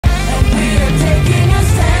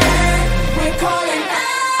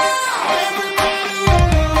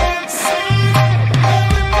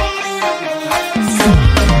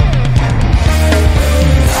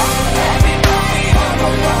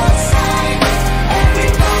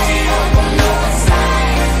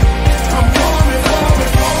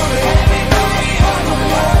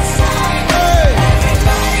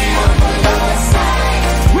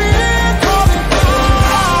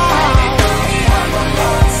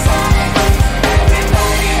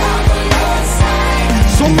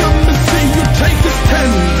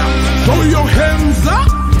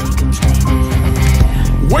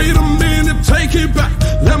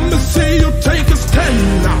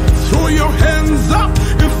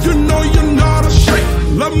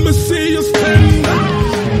Let me see you stand up.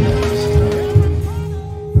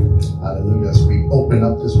 Hallelujah. As we open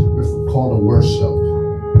up this call to worship,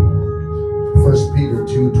 1 Peter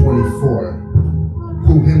 2:24,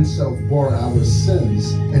 who himself bore our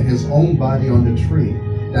sins in his own body on the tree,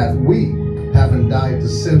 that we, having died to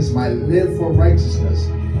sins, might live for righteousness,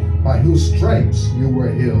 by whose stripes you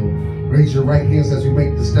were healed. Raise your right hands as you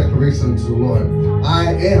make this declaration to the Lord.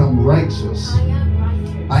 I am righteous.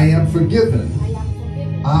 I am forgiven.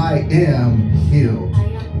 I am healed.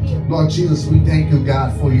 Lord Jesus, we thank you,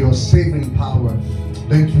 God, for your saving power.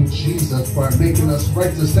 Thank you, Jesus, for making us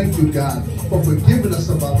righteous. Thank you, God, for forgiving us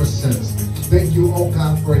of our sins. Thank you, oh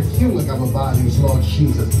God, for healing our bodies, Lord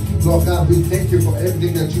Jesus. Lord God, we thank you for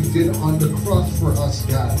everything that you did on the cross for us,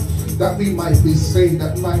 God, that we might be saved,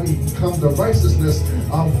 that we might become the righteousness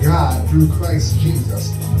of God through Christ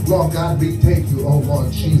Jesus. Lord God, we thank you, oh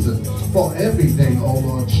Lord Jesus, for everything, oh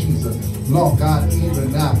Lord Jesus. Lord God,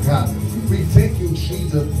 even now, God, we thank you,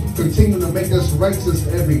 Jesus. Continue to make us righteous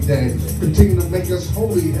every day. Continue to make us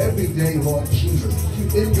holy every day, Lord Jesus,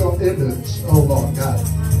 in your image, oh Lord God.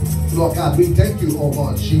 Lord God, we thank you, oh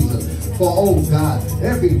Lord Jesus, for, oh God,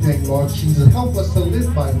 everything, Lord Jesus. Help us to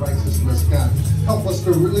live by righteousness, God. Help us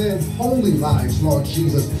to live holy lives, Lord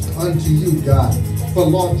Jesus, unto you, God. For,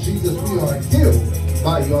 Lord Jesus, we are healed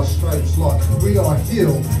by your stripes, Lord. We are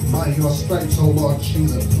healed by your stripes, oh Lord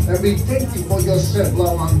Jesus. And we thank you for your shed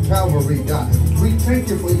blood on Calvary, God. We thank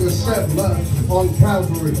you for your shed blood on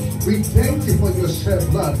Calvary. We thank you for your shed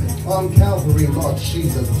blood on Calvary, Lord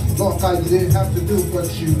Jesus. Lord God, you didn't have to do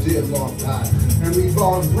what you did, Lord God. And we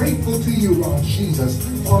are grateful to you, Lord Jesus,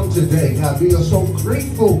 on today, God. We are so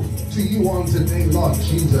grateful to you on today, Lord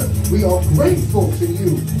Jesus. We are grateful to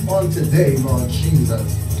you on today, Lord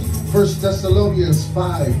Jesus. 1 Thessalonians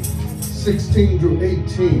 5:16 through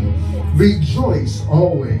 18. Rejoice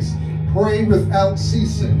always, pray without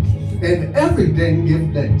ceasing, and everything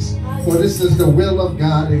give thanks, for this is the will of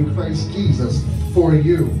God in Christ Jesus for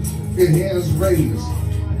you. In hands raised,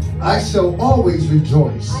 I shall always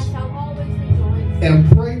rejoice, and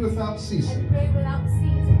pray without ceasing,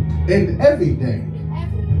 in everything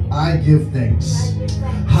I give thanks.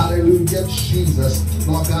 Hallelujah, Jesus.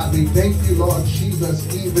 Lord God, we thank you, Lord Jesus,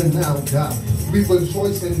 even now, God. We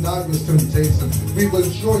rejoice in darkness temptation. We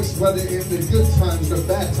rejoice whether in the good times, the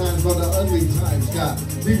bad times, or the ugly times, God.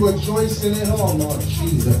 We rejoice in it all, Lord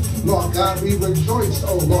Jesus. Lord God, we rejoice,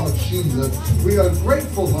 oh Lord Jesus. We are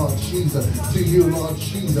grateful, Lord Jesus, to you, Lord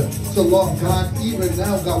Jesus. So, Lord God, even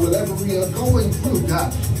now, God, whatever we are going through,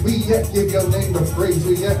 God, we yet give your name the praise.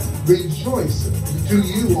 We yet rejoice to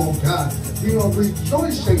you, oh God. We are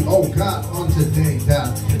rejoicing, oh God, on today,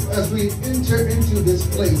 God, as we enter into this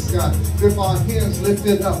place, God, with our hands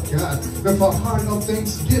lifted up, God, with a heart of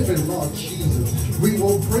thanksgiving, Lord Jesus. We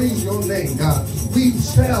will praise your name, God. We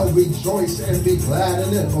shall rejoice and be glad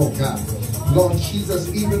in it, oh God. Lord Jesus,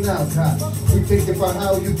 even now, God, we thank you for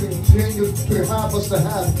how you continue to have us to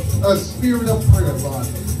have a spirit of prayer, Lord.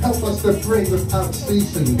 Help us to pray without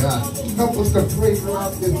ceasing, God. Help us to pray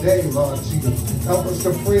throughout the day, Lord Jesus. Help us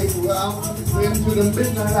to pray throughout into the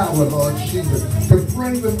midnight hour, Lord Jesus. To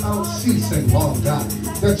pray without ceasing, Lord God.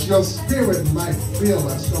 That your spirit might fill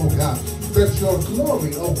us, oh God. That your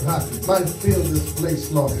glory, oh God, might fill this place,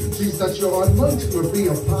 Lord. Jesus, that your anointing will be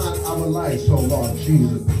upon our lives, oh Lord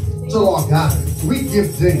Jesus. So, Lord God, we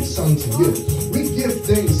give thanks unto you. We give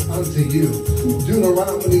thanks unto you.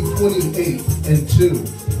 Deuteronomy 28:2.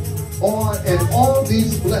 And all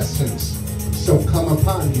these blessings shall come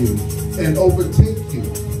upon you and overtake you,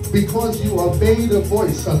 because you obey the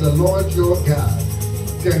voice of the Lord your God.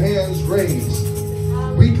 Your hands raised.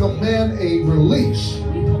 We command a release.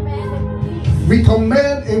 We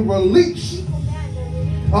command a release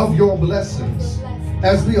of your blessings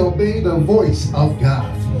as we obey the voice of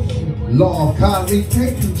God. Lord God, we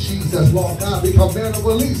thank you, Jesus. Lord God, we command a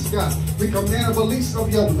release, God. We command a release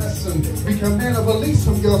of your blessing. We command a release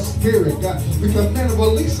of your spirit, God. We command a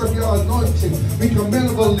release of your anointing. We command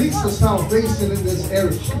a release of salvation in this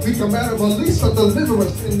area. We command a release of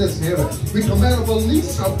deliverance in this area. We command a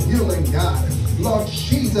release of healing, God. Lord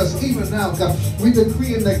Jesus, even now, God, we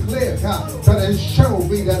decree and declare, God, that it shall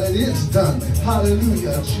be, that it is done.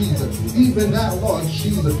 Hallelujah, Jesus. Even now, Lord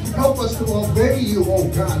Jesus, help us to obey you, oh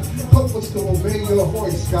God. Help us to obey your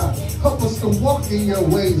voice, God. Help us to walk in your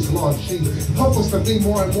ways, Lord Jesus. Help us to be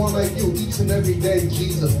more and more like you each and every day,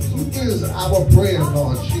 Jesus. Is our prayer,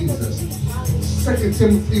 Lord Jesus. 2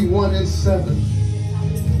 Timothy 1:7.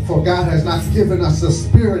 For God has not given us a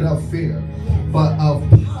spirit of fear, but of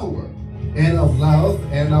power, and of love,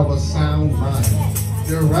 and of a sound mind.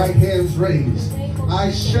 Their right hands raised. I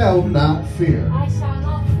shall not fear. I shall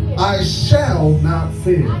not fear. I shall not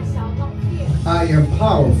fear. I shall not fear. I am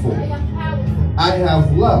powerful. I am powerful. I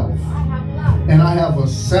have love. I have love. And I have a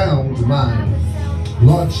sound I mind. have a sound mind.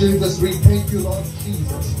 Lord Jesus, we thank you, Lord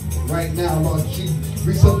Jesus. Right now, Lord Jesus,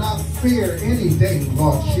 we shall not fear anything,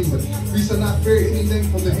 Lord Jesus. We shall not fear anything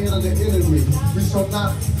from the hand of the enemy. We shall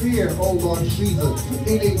not fear, oh Lord Jesus,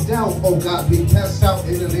 any doubt, oh God, we cast out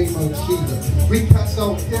in the name of Jesus. We cast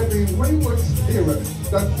out every wayward spirit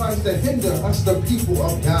that tries to hinder us, the people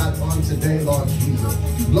of God, on today, Lord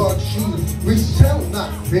Jesus. Lord Jesus, we shall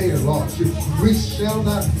not fear, Lord Jesus. We shall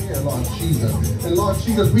not fear, Lord Jesus. And Lord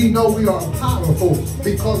Jesus, we know we are powerful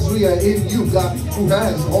because we are in you, God, who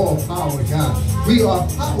has all power, God. We are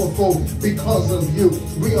powerful because of you.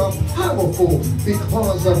 We are powerful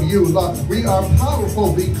because of you, Lord. We are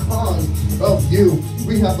powerful because of you.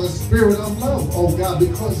 We have a spirit of love, oh God,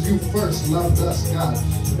 because you first loved us, God.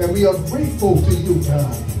 And we are grateful to you,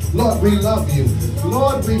 God. Lord, we love you.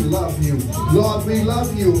 Lord, we love you. Lord, we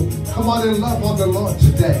love you. Come on and love on the Lord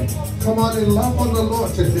today. Come on and love on the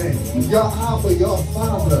Lord today. Your Abba, your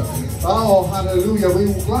Father. Oh, hallelujah. We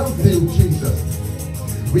love you, Jesus.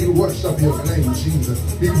 We worship your name, Jesus.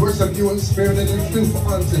 We worship you in spirit and in truth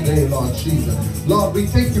on today, Lord Jesus. Lord, we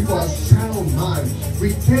thank you for a sound mind.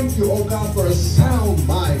 We thank you, oh God, for a sound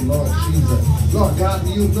mind, Lord Jesus. Lord God,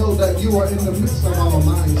 you know that you are in the midst of our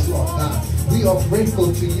minds, Lord God. We are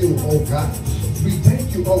grateful to you, oh God. We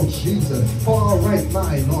thank you, oh Jesus, for our right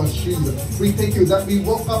mind, Lord Jesus. We thank you that we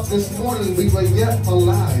woke up this morning, we were yet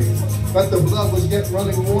alive, that the blood was yet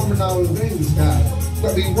running warm in our veins, God.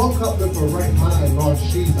 That we woke up with a right mind, Lord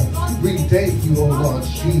Jesus. We thank you, oh Lord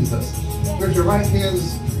Jesus. With your right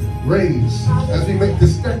hands raised as we make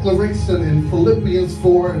this declaration in Philippians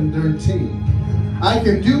 4 and 13. I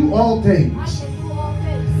can do all things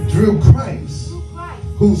through Christ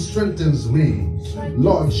who strengthens me.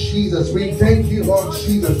 Lord Jesus, we thank you, Lord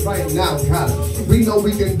Jesus, right now, God. We know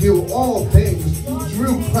we can do all things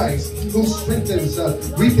through Christ who strengthens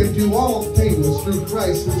us. We can do all things through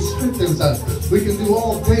Christ who strengthens us. We can do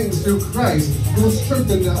all things through Christ who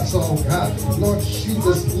strengthens us, oh God. Lord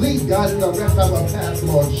Jesus, lead God in the rest of our path,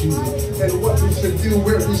 Lord Jesus. And what we should do,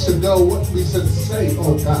 where we should go, what we should say,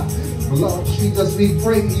 oh God. Lord Jesus, we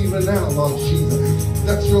pray even now, Lord Jesus,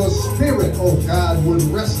 that your spirit, oh God, would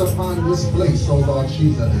rest upon this place, oh Lord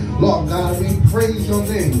Jesus. Lord God, we praise your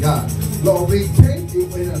name, God. Lord, we thank you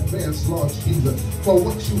in advance, Lord Jesus, for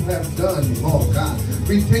what you have done, Lord God.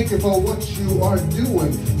 We thank you for what you are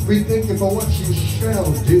doing. We thank you for what you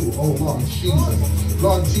shall do, oh Lord Jesus.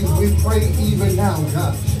 Lord Jesus, we pray even now,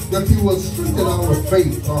 God, that you will strengthen our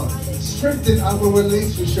faith, God. Strengthen our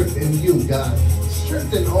relationship in you, God.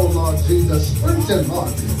 Strengthen, oh Lord Jesus. Strengthen, Lord.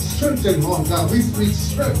 Strengthen, Lord God. We speak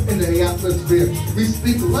strength in the atmosphere. We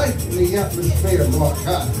speak life in the atmosphere, Lord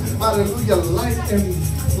God. Hallelujah. Life and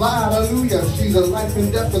hallelujah, Jesus. Life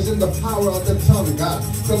and death is in the power of the tongue, God.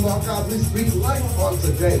 So, Lord God, we speak life on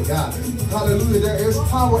today, God. Hallelujah. There is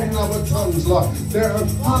power in our tongues, Lord. There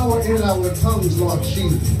is power in our tongues, Lord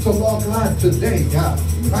Jesus. So, Lord God, today, God,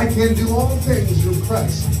 I can do all things through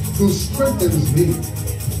Christ who strengthens me.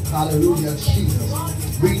 Hallelujah, Jesus.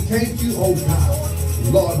 We thank you, oh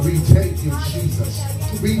God. Lord, we thank you, Jesus.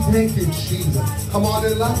 We thank you, Jesus. Come on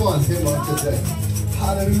and love on him on today.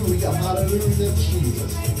 Hallelujah, hallelujah,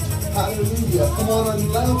 Jesus. Hallelujah. Come on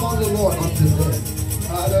and love on the Lord on today.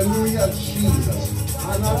 Hallelujah, Jesus.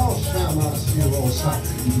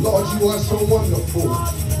 Lord, you are so wonderful.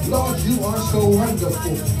 Lord, you are so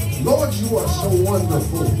wonderful. Lord, you are so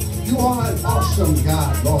wonderful. You are an awesome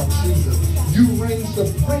God, Lord Jesus. You reign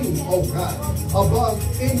supreme, oh God, above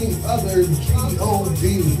any other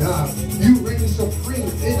G-O-D, God. You reign supreme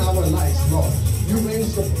in our lives, Lord. You reign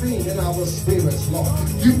supreme in our spirits, Lord.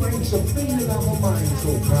 You reign supreme in our minds,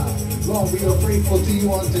 oh God. Lord, we are grateful to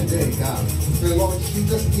you on today, God. And Lord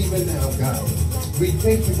Jesus, even now, God, we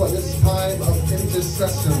thank you for this time of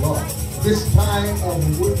intercession, Lord. This time of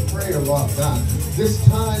prayer, Lord God. This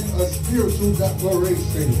time of spiritual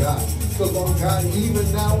declaration, God. So, Lord God,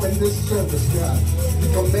 even now in this service, God,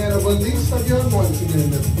 we command a release of your anointing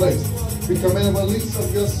in this place. We command a release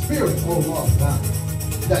of your spirit, oh Lord God,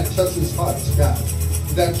 that touches hearts, God,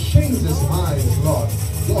 that changes minds, Lord.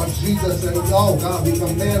 Lord Jesus, and oh God, we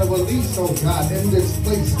command a release, oh God, in this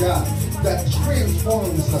place, God, that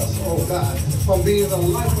transforms us, oh God, from being a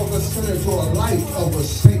life of a sinner to a life of a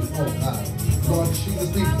saint, oh God. Lord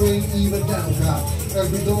Jesus, we pray even now, God, as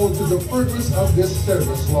we go into the purpose of this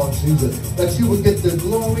service, Lord Jesus, that you would get the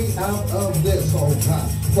glory out of this, oh God.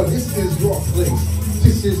 For this is your place.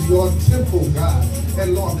 This is your temple, God.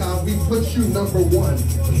 And Lord God, we put you number one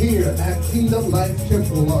here at Kingdom Life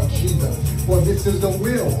Temple, Lord Jesus. For this is the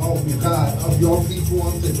will, oh God, of your people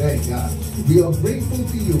on today, God. We are grateful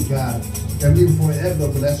to you, God, and we forever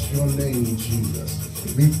bless your name,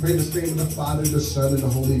 Jesus. We pray this name of the Father, the Son, and the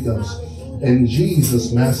Holy Ghost. In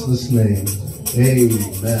Jesus' matchless name,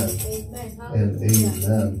 amen and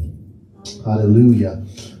amen. Hallelujah.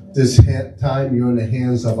 This time you're in the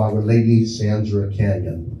hands of Our Lady Sandra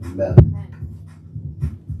Canion. Amen.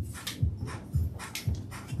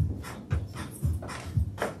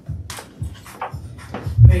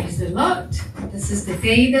 Praise the Lord. This is the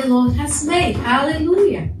day the Lord has made.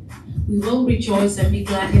 Hallelujah. We will rejoice and be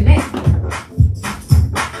glad in it.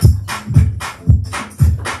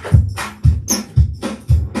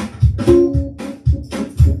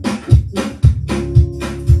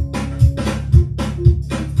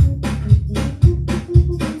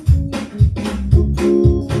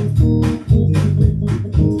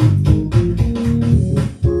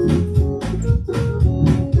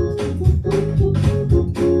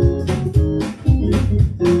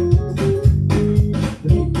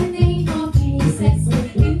 In the name of Jesus,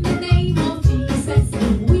 in the name of Jesus.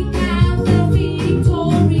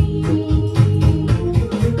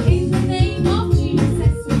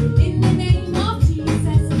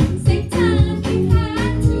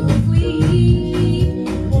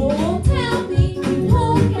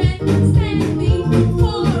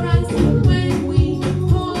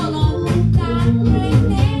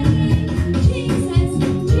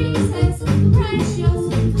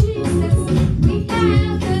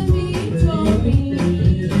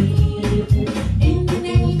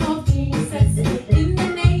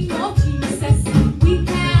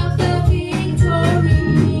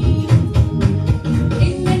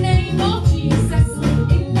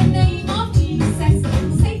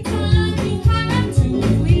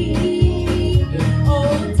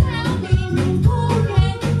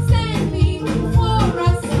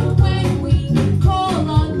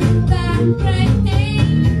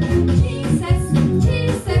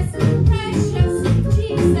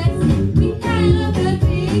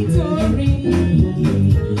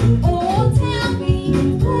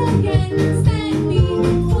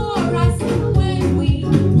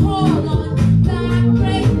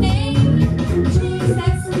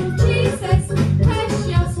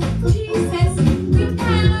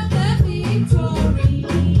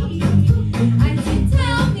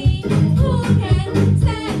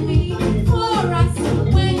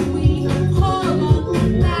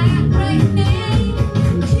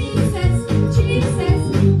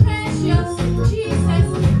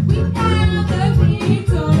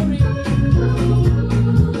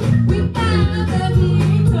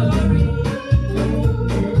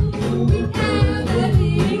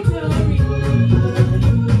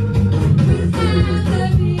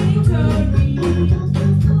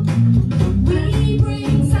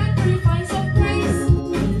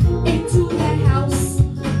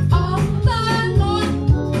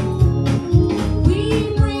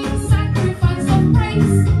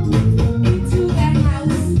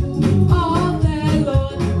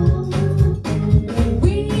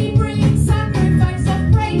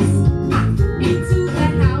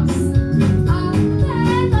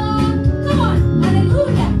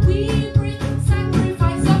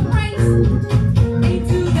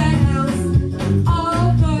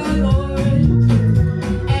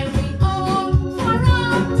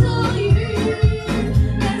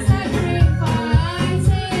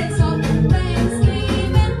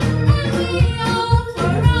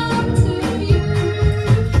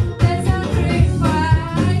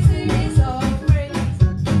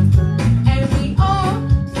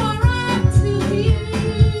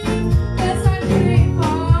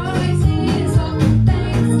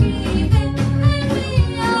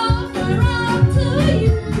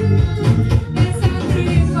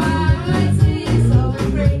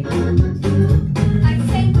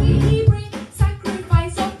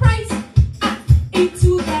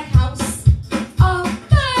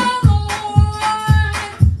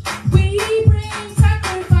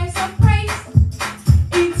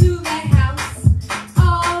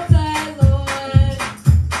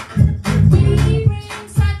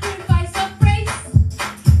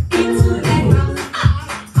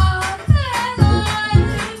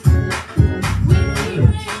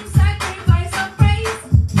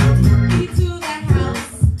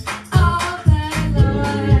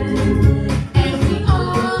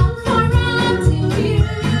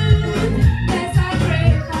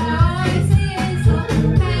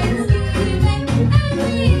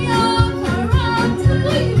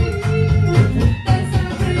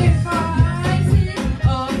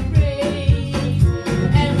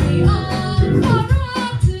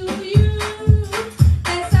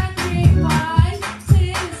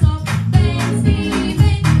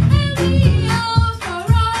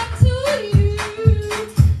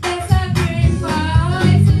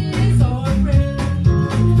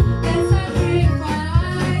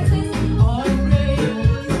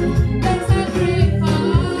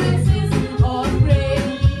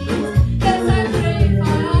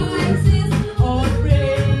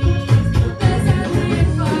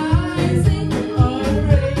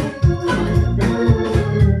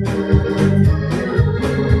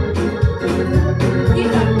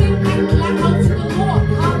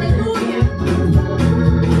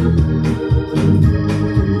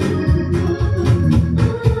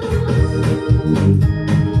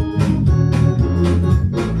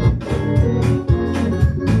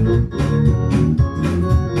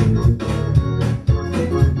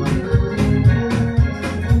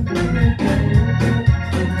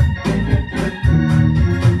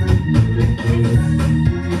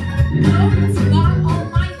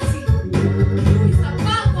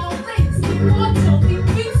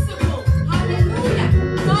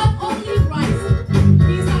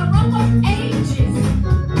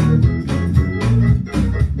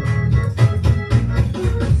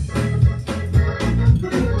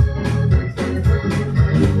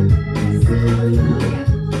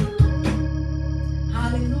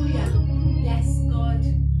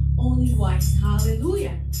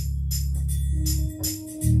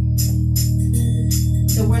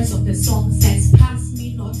 of the song says, pass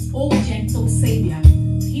me not, O gentle Savior,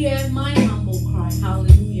 hear my humble cry.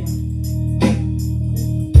 Hallelujah.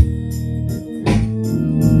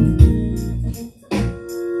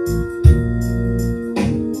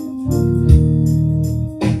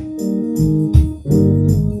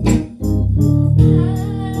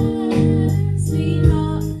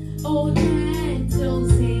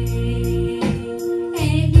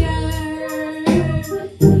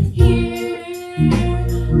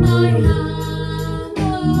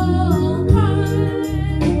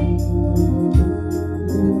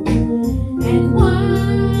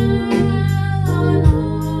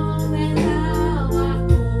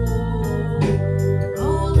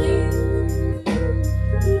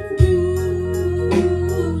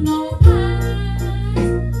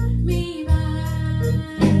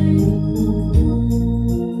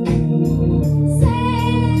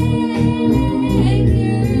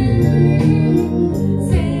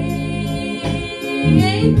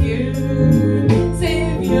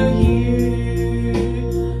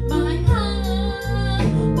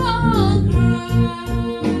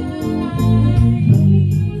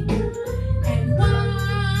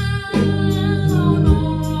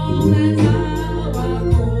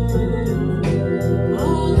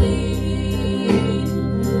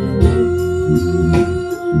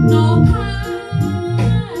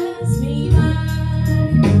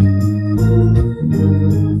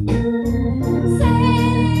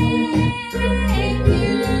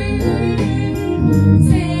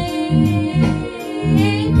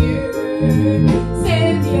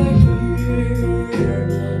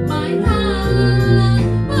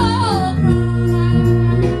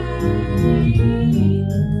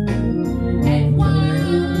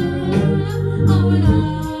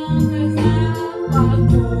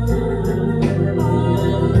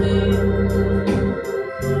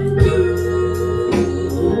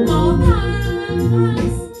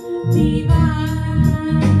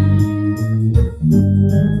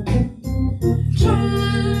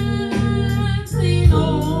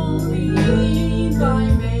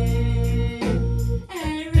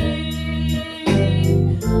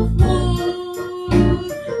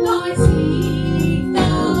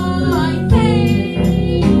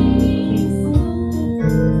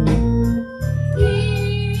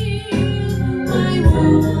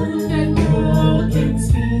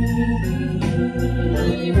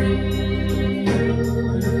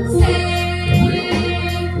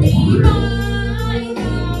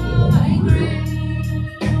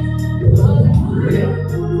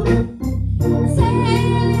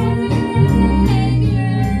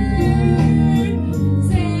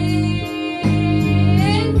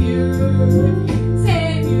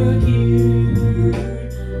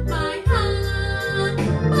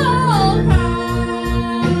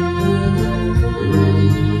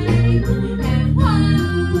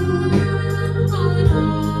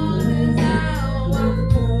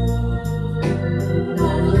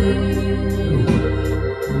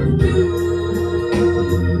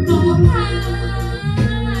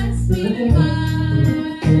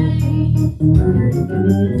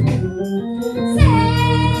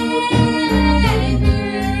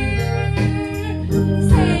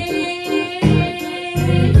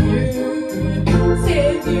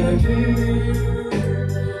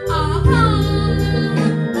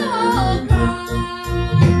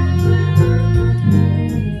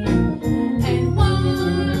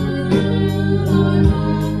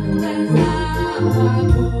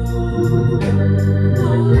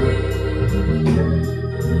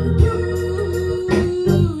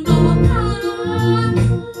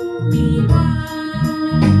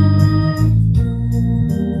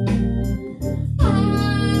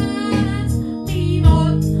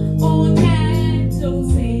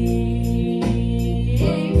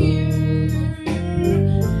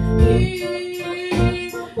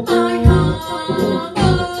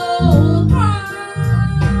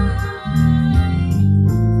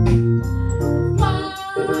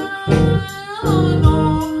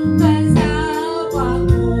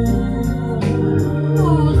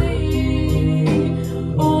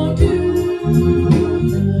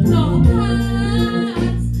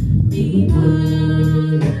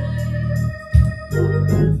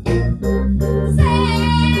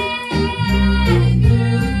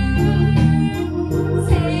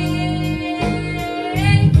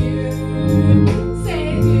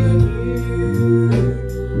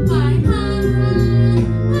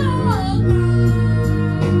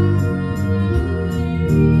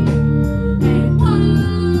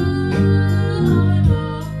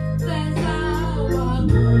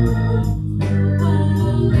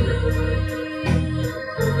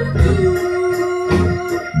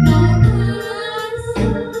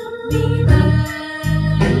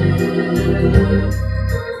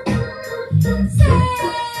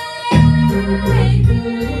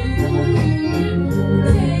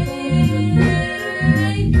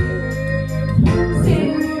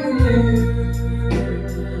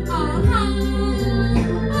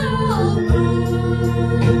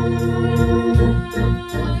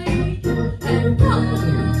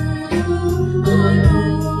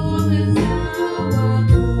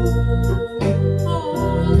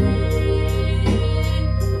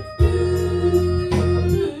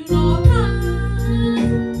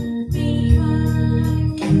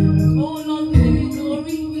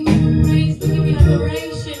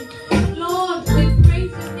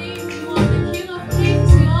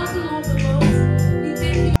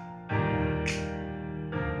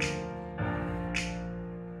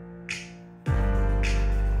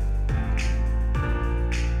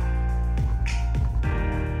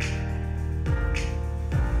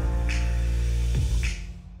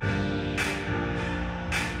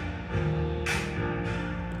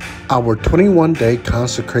 Our 21-day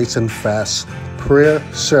consecration fast prayer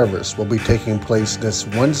service will be taking place this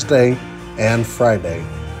Wednesday and Friday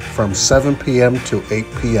from 7 p.m. to 8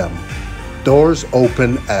 p.m. Doors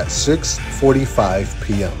open at 6:45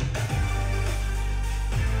 p.m.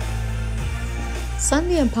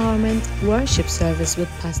 Sunday Empowerment Worship Service with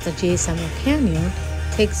Pastor J. Samuel Canion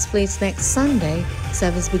takes place next Sunday.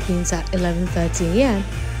 Service begins at 11:30 a.m.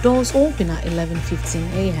 Doors open at 11:15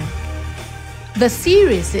 a.m. The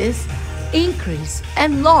series is Increase,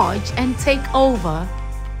 Enlarge, and Take Over.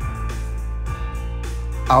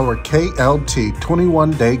 Our KLT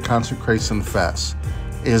 21-day consecration fast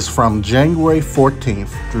is from January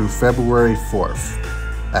 14th through February 4th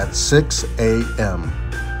at 6 a.m.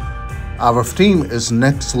 Our theme is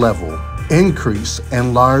Next Level, Increase,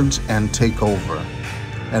 Enlarge, and Take Over.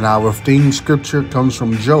 And our theme scripture comes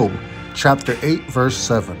from Job, chapter 8, verse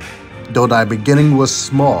 7. Though thy beginning was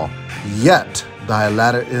small, yet thy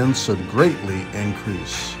latter end should greatly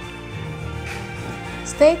increase.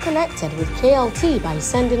 Stay connected with KLT by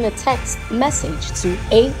sending a text message to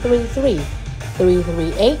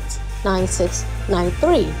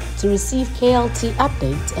 833-338-9693 to receive KLT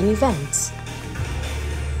updates and events.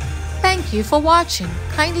 Thank you for watching.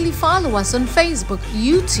 Kindly follow us on Facebook,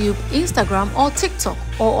 YouTube, Instagram, or TikTok,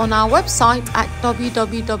 or on our website at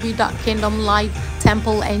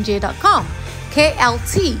www.KingdomLifeTempleNJ.com.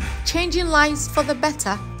 KLT, changing lives for the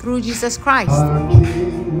better through Jesus Christ.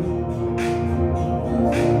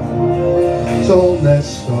 So let's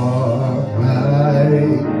start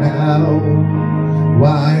right now.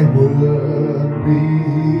 Why would we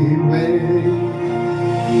wait?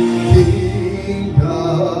 King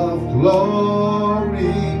of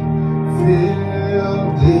glory, fill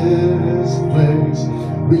this place.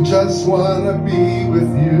 We just want to be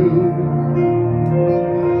with you.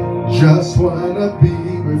 Just want to be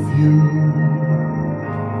with you.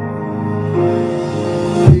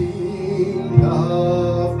 King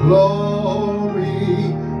of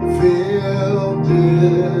glory, fill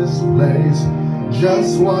this place.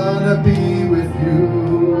 Just want to be with you.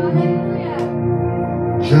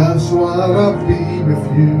 Just want to be with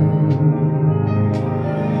you.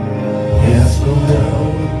 Yes, the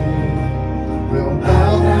world will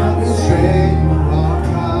bow down and say you are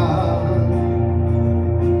God.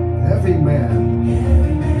 Every man.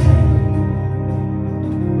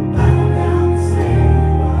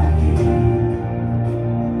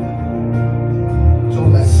 So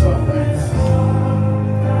let's start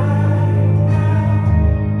right now.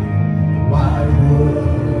 Why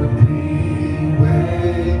would we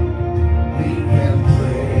wait? We can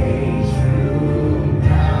praise you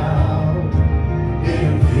now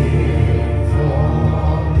in victory.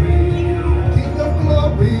 King of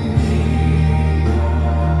glory,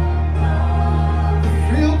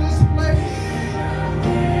 fill this place.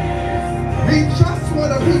 We just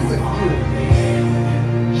want to be with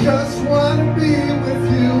you. Just want to be with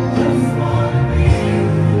you.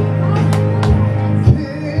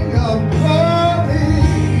 King of glory,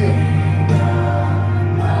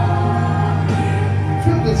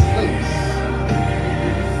 fill this place.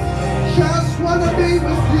 Just want to be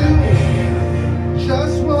with you.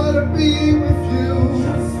 Just want to be with you.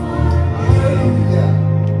 Hallelujah.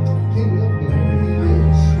 King of glory,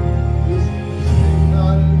 yes.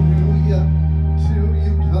 Hallelujah. Till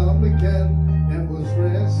you come again and was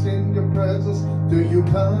rest in your presence. Till you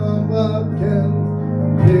come again,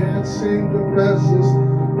 rest in your presence,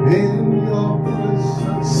 in your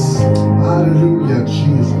presence. Hallelujah,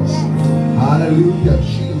 Jesus. Hallelujah,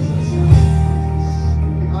 Jesus.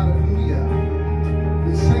 Hallelujah.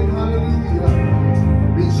 We sing hallelujah.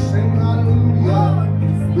 We sing hallelujah.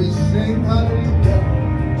 We sing hallelujah.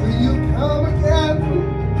 Till you come again.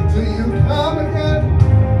 Till you come again.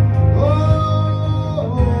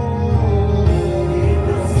 Oh.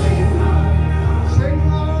 Sing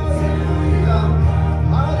hallelujah.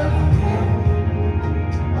 Hallelujah.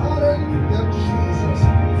 Hallelujah, Jesus.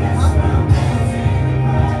 Yes,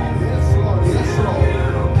 Lord. Yes,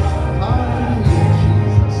 Lord.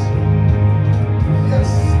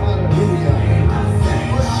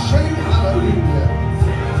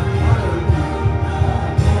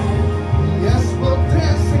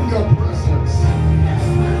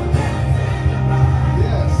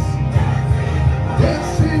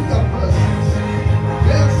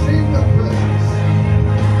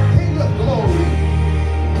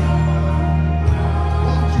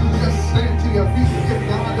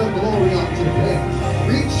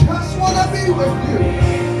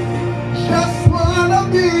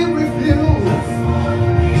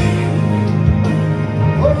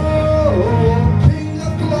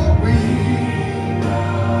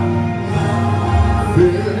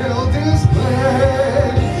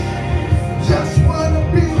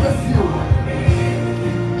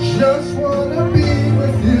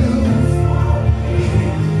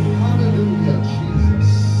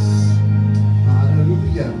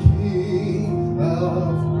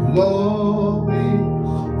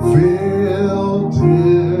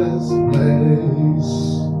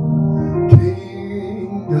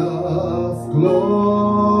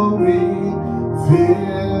 glory,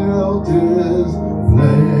 fill this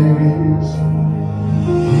place.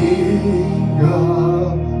 King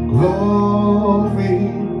of glory,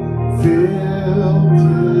 fill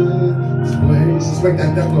this place. Let's make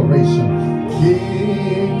that declaration.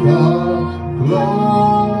 King of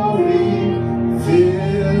glory,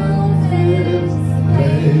 fill this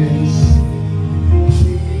place.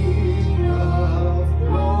 King of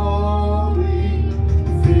glory,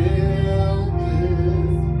 fill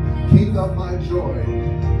this. King of my joy.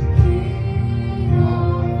 King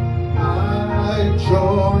of my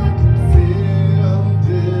joy, fill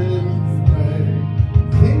this place.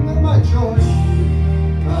 King of my joy.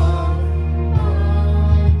 King of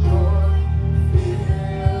my joy,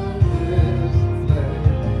 fill this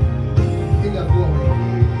place. King of glory.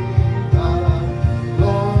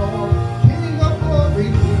 King of glory.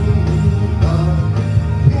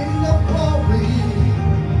 King of glory.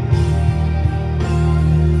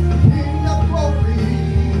 King of glory.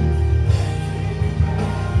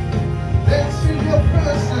 Dance in your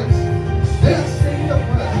presence. Dance in your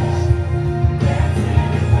presence.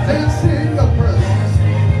 Dance in your presence.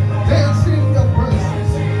 Dance in your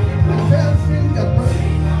presence. Dance in your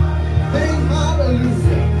presence. Sing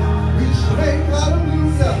hallelujah. We sing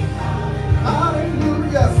hallelujah.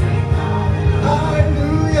 Hallelujah.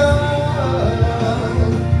 Hallelujah.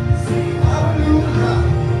 Hallelujah.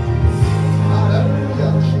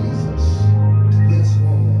 Hallelujah, Jesus. Yes,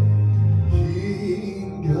 Lord.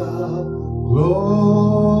 King of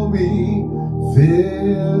glory,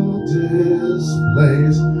 fill this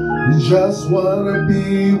place. We just want to be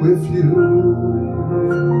with you.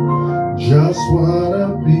 Just want to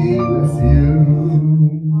be with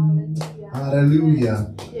you. Hallelujah.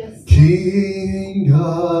 King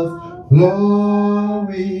of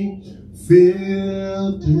glory,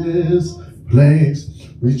 fill this place.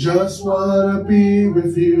 We just want to be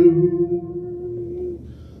with you.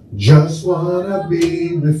 Just want to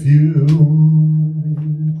be with you.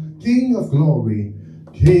 King of glory.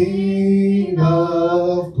 King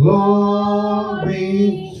of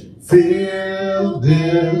glory, fill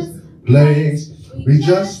this place. We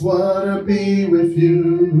just want to be with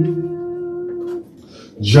you.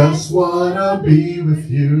 Just want to be with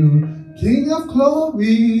you. King of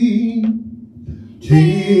glory.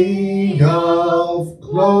 King of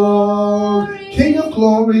glory. King of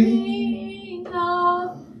glory.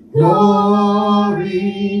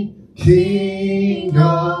 Glory. King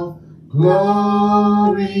of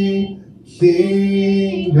glory.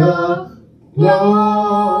 King of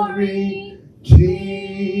glory.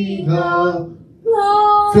 King of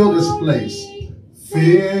glory. Fill this place.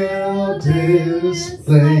 Fill this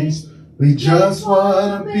place. We just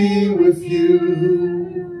want to be with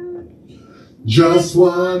you. Just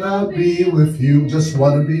want to be with you. Just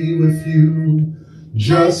want to be with you.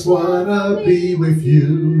 Just want to be with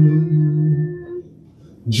you.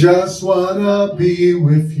 Just want to be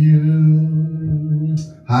with you.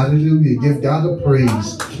 Hallelujah. Give God a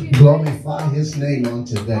praise. Glorify his name on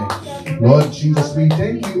today. Lord Jesus, we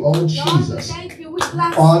thank you, oh Jesus.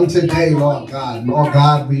 On today, Lord God. Lord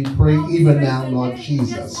God, we pray even now, Lord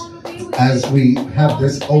Jesus, as we have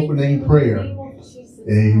this opening prayer.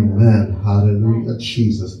 Amen. Hallelujah,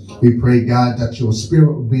 Jesus. We pray, God, that your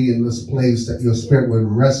spirit will be in this place, that your spirit will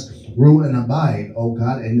rest, rule, and abide, oh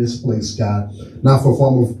God, in this place, God. Not for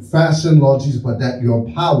form of fashion, Lord Jesus, but that your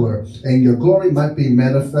power and your glory might be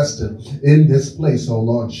manifested in this place, oh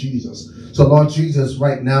Lord Jesus. So, Lord Jesus,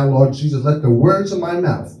 right now, Lord Jesus, let the words of my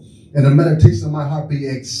mouth and the meditation of my heart be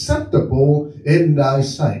acceptable in thy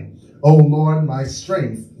sight. O Lord, my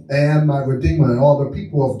strength and my Redeemer. And all the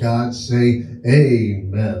people of God say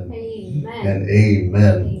amen. Amen. And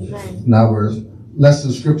amen. Amen. Now our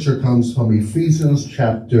lesson scripture comes from Ephesians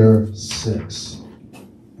chapter 6.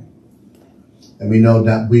 And we know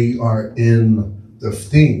that we are in the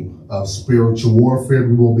theme of spiritual warfare.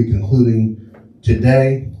 We will be concluding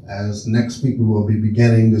today, as next week we will be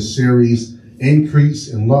beginning the series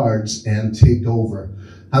Increase, Enlarge, and Take Over.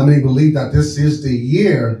 How many believe that this is the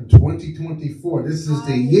year 2024? This is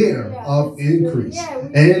the year of increase,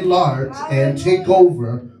 enlarge, and take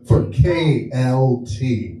over for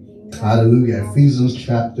KLT. Hallelujah. Ephesians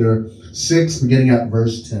chapter 6, beginning at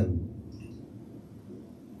verse 10.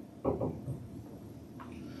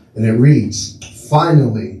 And it reads,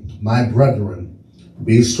 "Finally, my brethren,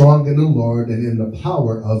 be strong in the Lord and in the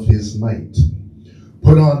power of his might.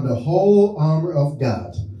 Put on the whole armor of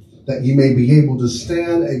God, that ye may be able to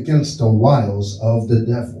stand against the wiles of the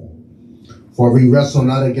devil. For we wrestle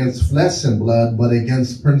not against flesh and blood, but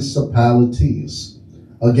against principalities,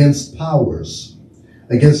 against powers,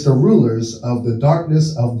 against the rulers of the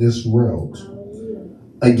darkness of this world,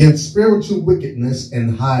 against spiritual wickedness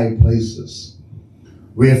in high places.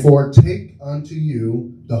 Wherefore take unto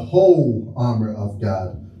you the whole armor of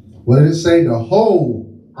God. What did it say? The whole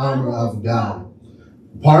armor of God.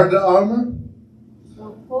 Part of the armor?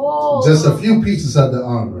 Just a few pieces of the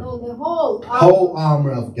armor. No, the whole Whole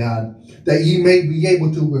armor of God, that ye may be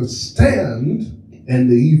able to withstand in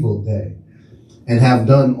the evil day, and have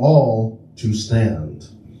done all to stand.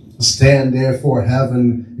 Stand therefore,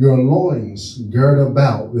 having your loins girt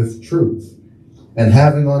about with truth, and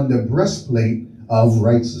having on the breastplate of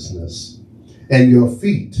righteousness, and your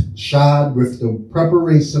feet shod with the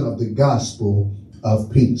preparation of the gospel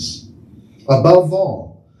of peace. Above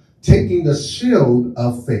all, taking the shield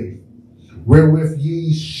of faith, wherewith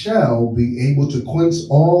ye shall be able to quench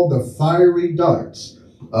all the fiery darts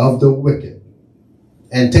of the wicked,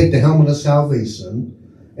 and take the helmet of salvation,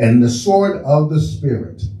 and the sword of the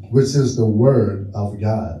Spirit, which is the word of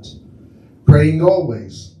God, praying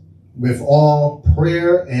always with all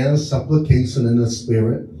prayer and supplication in the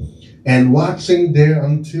Spirit, and watching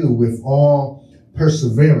thereunto with all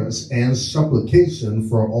perseverance and supplication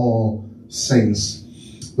for all saints.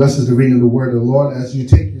 Blessed is the reading of the word of the Lord. As you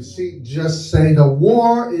take your seat, just say, the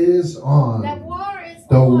war is on. The war is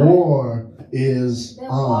The on. war is The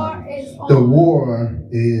on. war is on. The war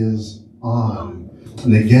is on.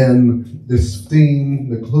 And again, this theme,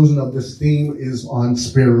 the conclusion of this theme is on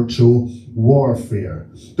spiritual warfare.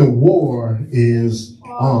 The war is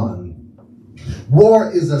on. War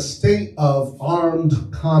is a state of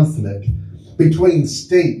armed conflict between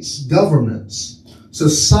states, governments,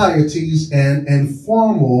 societies, and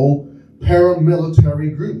informal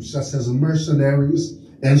paramilitary groups such as mercenaries,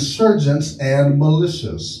 insurgents, and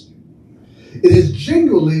militias. It is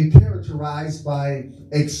generally characterized by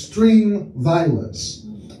extreme violence,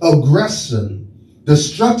 aggression,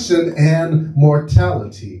 destruction, and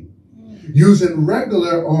mortality, using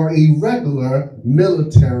regular or irregular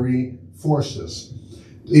military forces.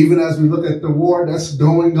 Even as we look at the war that's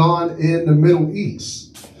going on in the Middle East,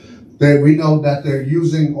 that we know that they're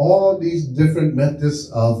using all these different methods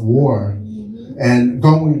of war, and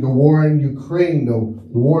the war in Ukraine, the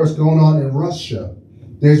wars going on in Russia.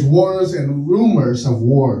 There's wars and rumors of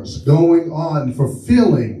wars going on,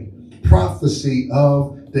 fulfilling prophecy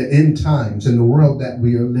of the end times in the world that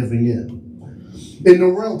we are living in. In the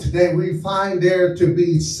world today, we find there to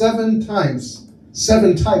be seven types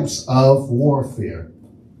of warfare: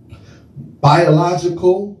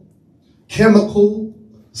 biological, chemical,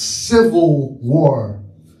 civil war,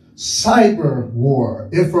 cyber war,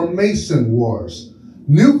 information wars,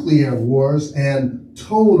 nuclear wars, and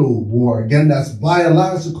total war. Again, that's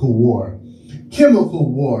biological war, chemical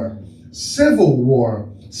war, civil war,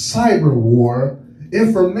 cyber war,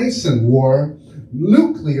 information war,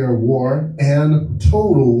 nuclear war, and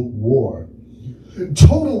total war.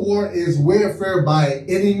 Total war is warfare by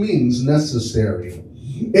any means necessary,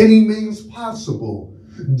 any means possible,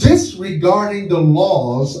 disregarding the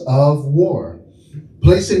laws of war,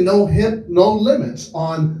 placing no limits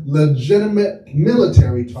on legitimate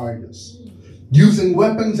military targets, using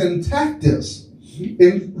weapons and tactics,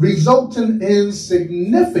 resulting in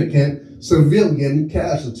significant civilian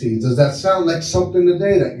casualties. Does that sound like something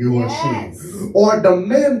today that you are seeing? Or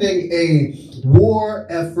demanding a war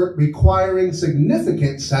effort requiring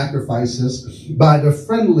significant sacrifices by the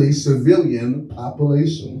friendly civilian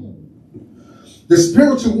population. The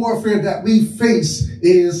spiritual warfare that we face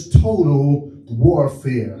is total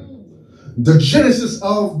warfare. The genesis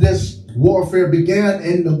of this warfare began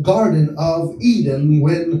in the Garden of Eden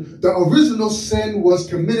when the original sin was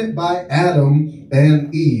committed by Adam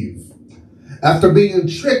and Eve. After being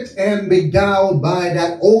tricked and beguiled by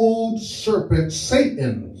that old serpent,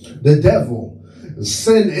 Satan, the devil,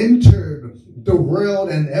 sin entered the world,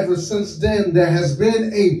 and ever since then there has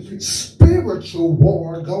been a spiritual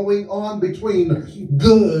war going on between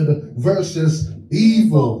good versus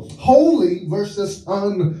evil, holy versus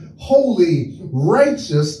unholy,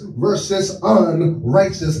 righteous versus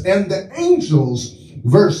unrighteous, and the angels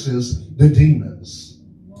versus the demons.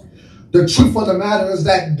 The truth of the matter is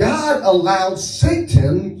that God allowed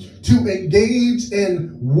Satan to engage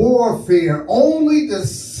in warfare only to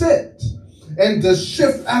sit and to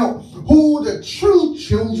shift out who the true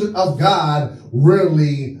children of God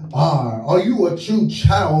really are. Are you a true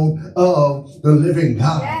child of the living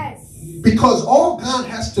God? Yes. Because all God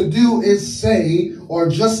has to do is say or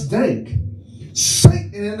just think,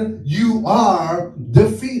 Satan, you are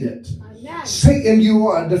defeated. Amen. Satan, you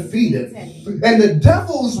are defeated. And the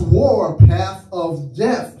devil's war path of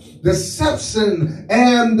death deception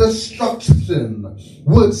and destruction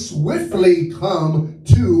would swiftly come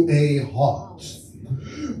to a halt.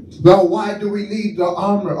 Now, why do we need the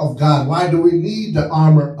armor of God? Why do we need the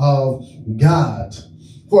armor of God?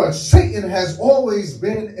 For Satan has always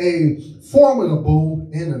been a formidable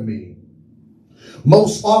enemy.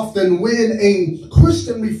 Most often when a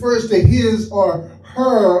Christian refers to his or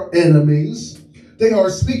her enemies, they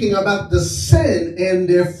are speaking about the sin in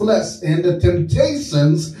their flesh and the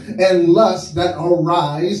temptations and lusts that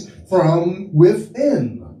arise from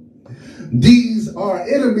within. These are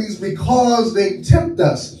enemies because they tempt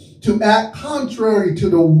us to act contrary to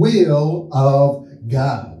the will of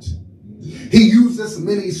God. He uses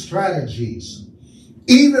many strategies,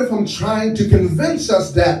 even from trying to convince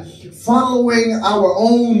us that following our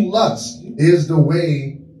own lust is the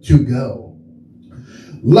way to go.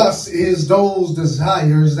 Lust is those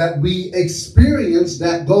desires that we experience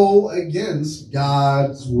that go against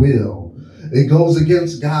God's will. It goes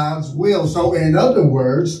against God's will. So in other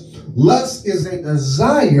words, lust is a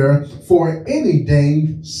desire for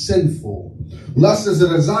anything sinful. Lust is a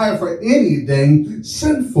desire for anything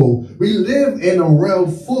sinful. We live in a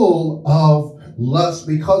world full of lust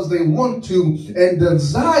because they want to and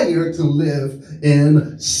desire to live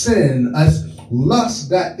in sin. As lust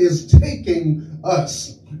that is taking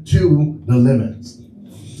us to the limits.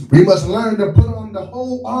 We must learn to put on the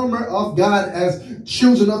whole armor of God as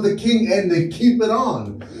children of the King and to keep it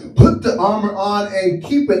on. Put the armor on and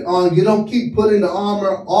keep it on. You don't keep putting the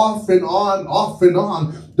armor off and on,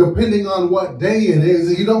 depending on what day it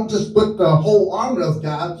is. You don't just put the whole armor of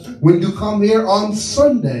God when you come here on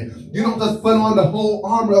Sunday. You don't just put on the whole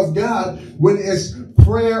armor of God when it's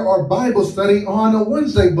prayer or Bible study on a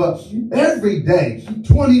Wednesday, but every day,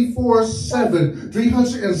 24/7,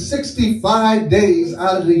 365 days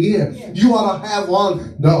out of the year, you ought to have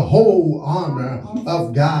on the whole armor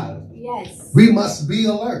of God. Yes. We must be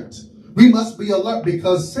alert. We must be alert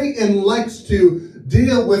because Satan likes to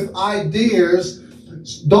deal with ideas,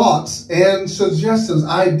 thoughts, and suggestions.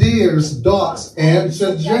 Ideas, thoughts, and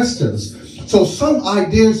suggestions. So some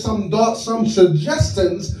ideas, some thoughts, some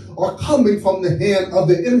suggestions are coming from the hand of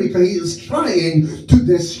the enemy because he is trying to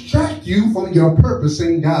distract you from your purpose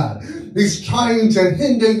in God. He's trying to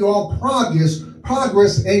hinder your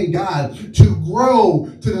progress in God, to grow,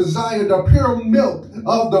 to desire the pure milk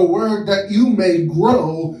of the word that you may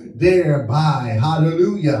grow thereby.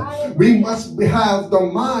 Hallelujah. We must have the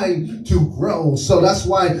mind to grow. So that's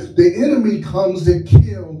why the enemy comes to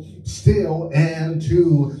kill, steal, and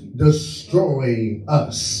to destroy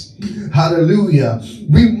us. Hallelujah.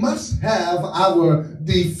 We must have our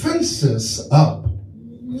defenses up.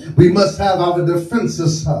 We must have our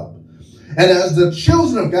defenses up. And as the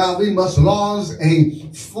children of God, we must launch a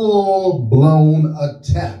full-blown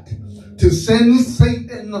attack to send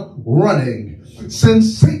Satan running. Send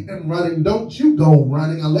Satan running. Don't you go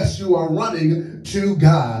running unless you are running to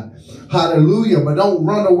God. Hallelujah. But don't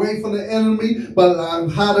run away from the enemy. But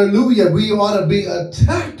hallelujah, we ought to be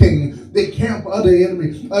attacking the camp of the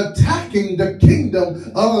enemy, attacking the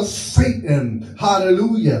kingdom of Satan.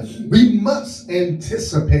 Hallelujah. We must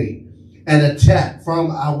anticipate an attack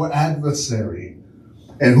from our adversary.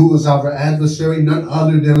 And who is our adversary? None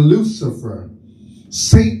other than Lucifer,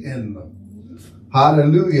 Satan.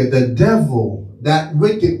 Hallelujah. The devil, that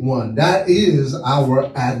wicked one, that is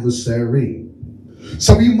our adversary.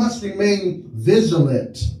 So we must remain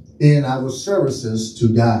vigilant in our services to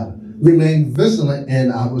God. Remain vigilant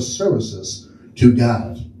in our services to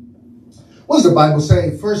God. What does the Bible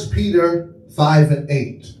say? 1 Peter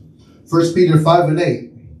 5:8. 1 Peter 5:8.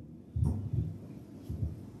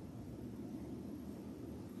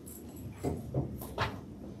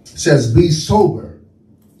 Says, be sober,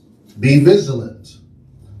 be vigilant,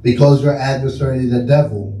 because your adversary, the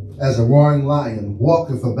devil, as a roaring lion,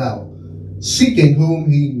 walketh about, seeking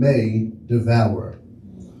whom he may devour.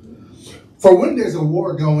 For when there's a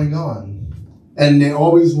war going on, and there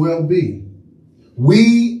always will be,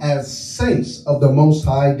 we as saints of the Most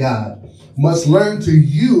High God must learn to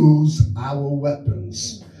use our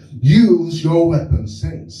weapons. Use your weapons,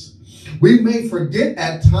 saints. We may forget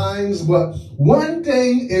at times, but one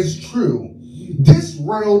thing is true. This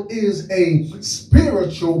world is a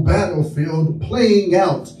spiritual battlefield playing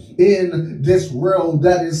out in this world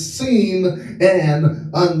that is seen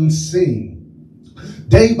and unseen.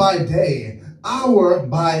 Day by day, hour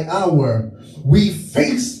by hour, we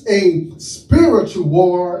face a spiritual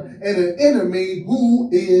war and an enemy who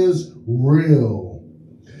is real.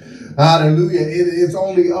 Hallelujah. It is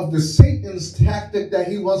only of the Satan's tactic that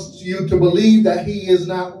he wants you to believe that he is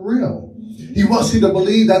not real. He wants you to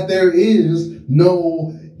believe that there is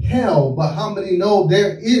no hell, but how many know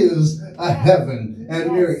there is a heaven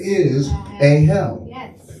and there is a hell?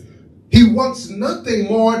 Yes. He wants nothing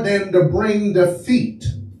more than to bring defeat,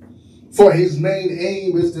 for his main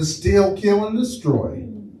aim is to steal, kill, and destroy.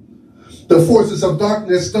 The forces of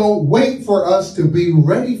darkness don't wait for us to be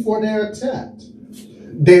ready for their attack.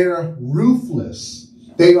 They're ruthless.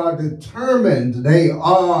 They are determined. They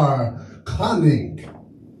are cunning.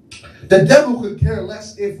 The devil could care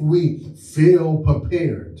less if we feel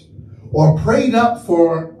prepared or prayed up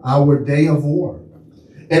for our day of war.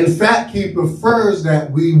 In fact, he prefers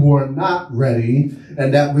that we were not ready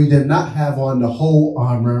and that we did not have on the whole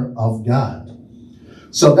armor of God.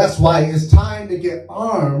 So that's why it's time to get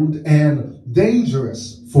armed and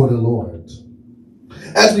dangerous for the Lord.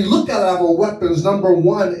 As we look at our weapons, number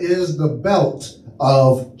one is the belt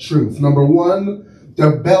of truth. Number one,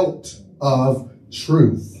 the belt of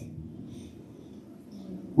truth,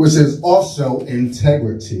 which is also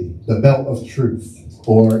integrity. The belt of truth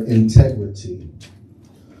or integrity.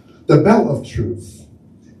 The belt of truth.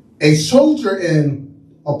 A soldier in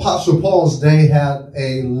Apostle Paul's day had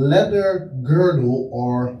a leather girdle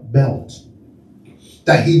or belt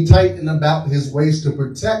that he tightened about his waist to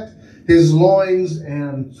protect his loins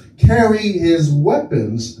and carry his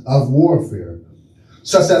weapons of warfare,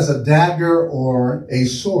 such as a dagger or a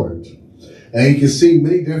sword. And you can see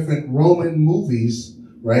many different Roman movies,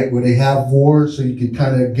 right, where they have wars, so you can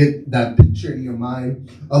kind of get that picture in your mind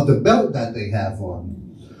of the belt that they have on.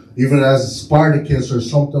 Even as Spartacus or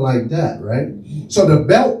something like that, right? So the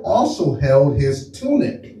belt also held his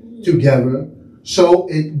tunic together so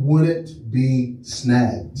it wouldn't be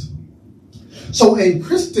snagged. So in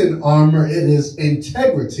Christian armor, it is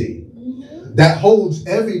integrity that holds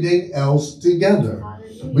everything else together.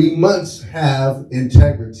 We must have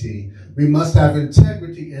integrity. We must have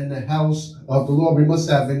integrity in the house of the Lord. We must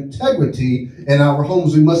have integrity in our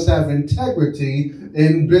homes. We must have integrity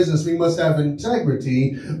in business. We must have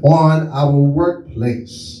integrity on our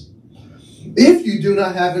workplace. If you do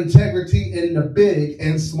not have integrity in the big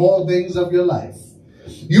and small things of your life,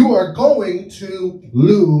 you are going to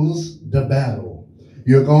lose the battle.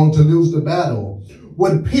 You're going to lose the battle.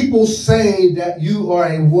 When people say that you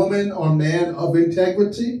are a woman or man of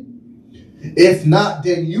integrity, if not,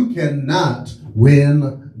 then you cannot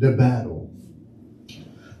win the battle.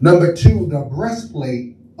 Number two, the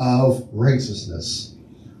breastplate of righteousness.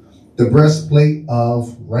 The breastplate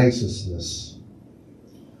of righteousness.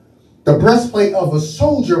 The breastplate of a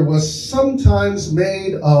soldier was sometimes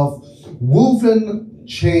made of woven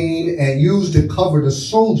chain and used to cover the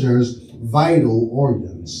soldier's vital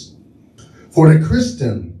organs. For the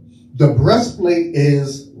Christian, the breastplate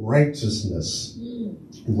is righteousness.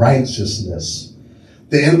 Righteousness.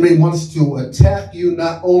 The enemy wants to attack you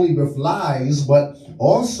not only with lies, but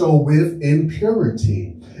also with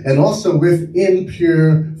impurity and also with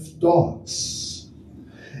impure thoughts.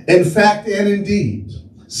 In fact and indeed,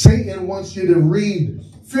 Satan wants you to read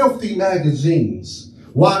filthy magazines,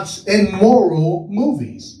 watch immoral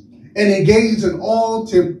movies, and engage in all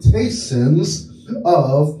temptations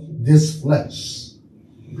of this flesh.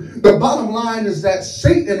 The bottom line is that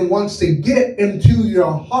Satan wants to get into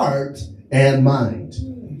your heart and mind.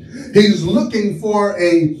 He's looking for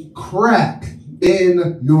a crack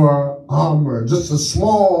in your armor, just a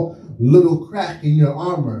small little crack in your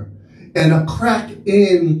armor, and a crack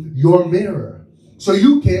in your mirror, so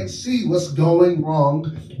you can't see what's going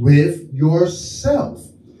wrong with yourself.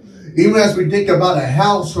 Even as we think about a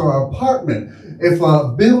house or apartment, if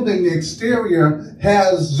a building exterior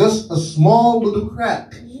has just a small little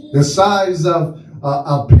crack the size of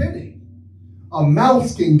a penny, a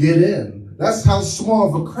mouse can get in. That's how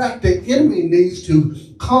small of a crack the enemy needs to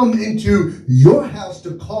come into your house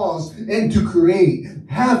to cause and to create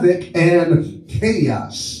havoc and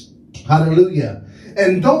chaos. Hallelujah.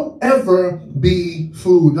 And don't ever be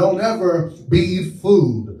fooled. Don't ever be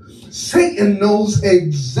fooled. Satan knows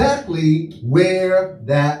exactly where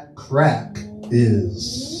that crack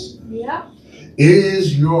is. Yeah.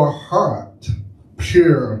 Is your heart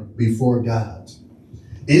pure before God?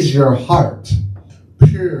 Is your heart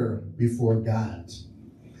pure before God?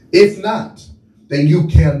 If not, then you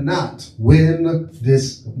cannot win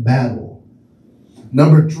this battle.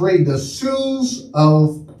 Number three, the shoes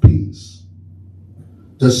of peace.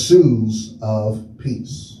 The shoes of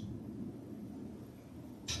peace.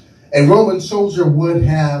 A Roman soldier would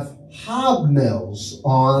have hobnails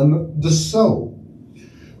on the sole,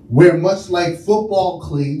 where much like football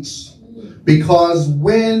cleats, because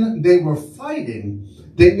when they were fighting,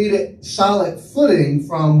 they needed solid footing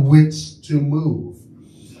from which to move.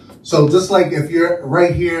 So just like if you're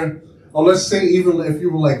right here, or let's say even if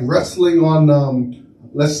you were like wrestling on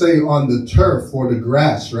let's say on the turf or the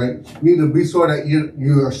grass, right? You need to be sure that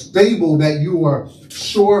you are stable, that you are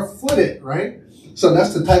sure-footed, right? So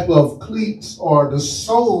that's the type of cleats or the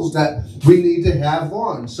soles that we need to have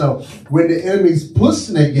on. So when the enemy's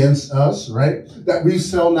pushing against us, right, that we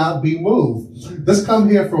shall not be moved. Let's come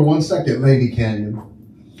here for 1 second, Lady Canion.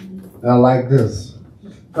 I like this.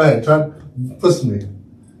 Go ahead, try to push me.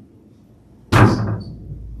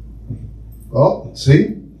 Oh,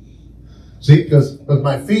 see? See, because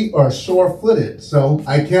my feet are sure-footed, so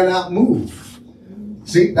I cannot move.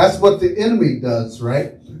 See, that's what the enemy does,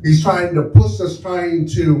 right? He's trying to push us, trying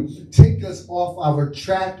to take us off our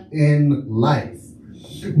track in life.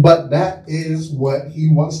 But that is what he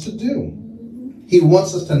wants to do. He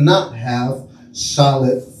wants us to not have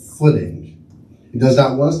solid footing. He does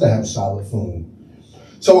not want us to have solid footing.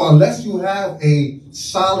 So unless you have a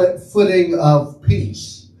solid footing of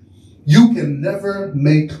peace, you can never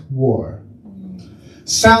make war.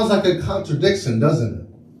 Sounds like a contradiction, doesn't it?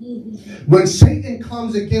 When Satan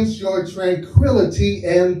comes against your tranquility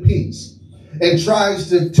and peace and tries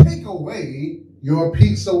to take away your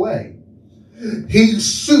peace away, he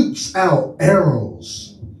shoots out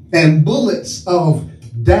arrows and bullets of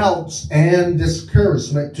doubts and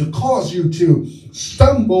discouragement to cause you to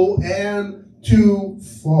stumble and to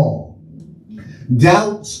fall.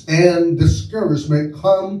 Doubts and discouragement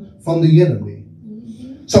come from the enemy.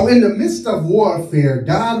 So in the midst of warfare,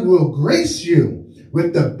 God will grace you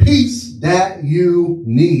with the peace that you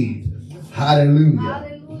need. Hallelujah.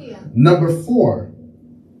 Hallelujah. Number 4,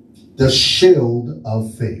 the shield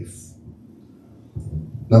of faith.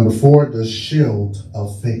 Number 4, the shield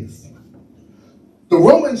of faith. The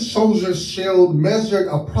Roman soldier's shield measured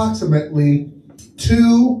approximately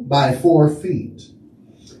 2 by 4 feet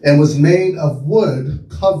and was made of wood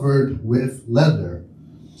covered with leather.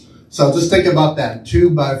 So just think about that,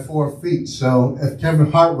 2 by 4 feet. So if Kevin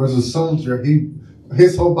Hart was a soldier,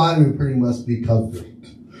 his whole body would pretty much be covered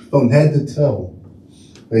from head to toe.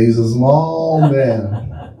 He's a small man.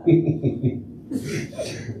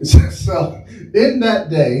 So in that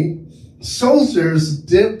day, soldiers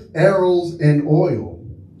dipped arrows in oil,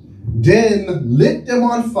 then lit them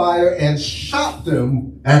on fire and shot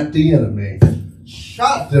them at the enemy.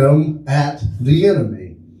 Shot them at the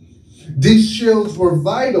enemy. These shields were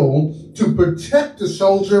vital to protect the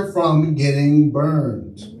soldier from getting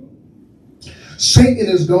burned. Satan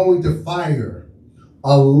is going to fire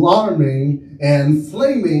alarming and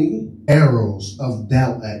flaming arrows of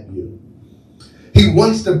doubt at you. He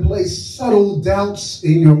wants to place subtle doubts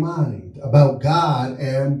in your mind about God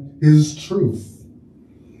and his truth.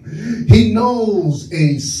 He knows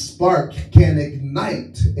a spark can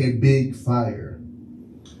ignite a big fire.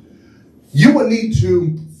 You will need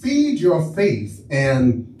to feed your faith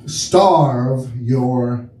and starve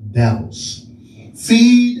your doubts.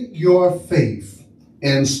 Feed your faith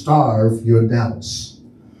and starve your doubts.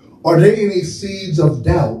 Are there any seeds of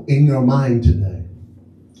doubt in your mind today?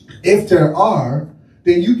 If there are,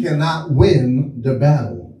 then you cannot win the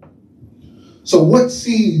battle. So what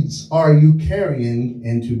seeds are you carrying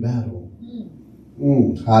into battle?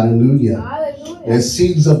 Hallelujah. Hallelujah. There's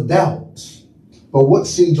seeds of doubt. But what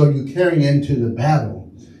seeds are you carrying into the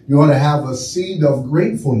battle? You ought to have a seed of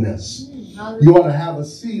gratefulness. You ought to have a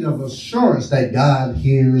seed of assurance that God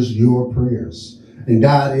hears your prayers and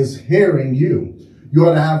God is hearing you. You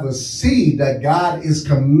ought to have a seed that God is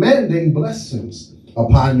commanding blessings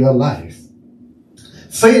upon your life.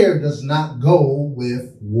 Fear does not go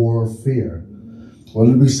with warfare. What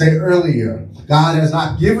did we say earlier? God has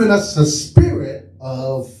not given us a spirit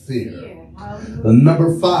of fear.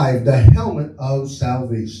 Number 5, the helmet of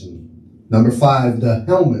salvation. Number 5, the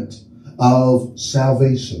helmet of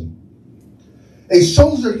salvation. A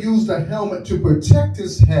soldier used a helmet to protect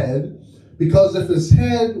his head because if his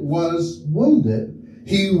head was wounded,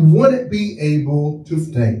 he wouldn't be able to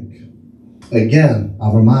think. Again,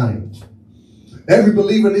 our mind. Every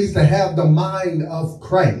believer needs to have the mind of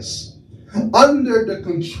Christ under the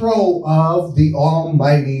control of the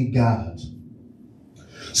Almighty God.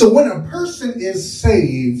 So when a person is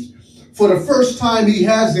saved, for the first time he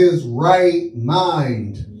has his right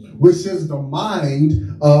mind, which is the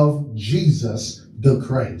mind of Jesus the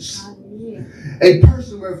Christ. A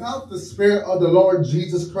person without the Spirit of the Lord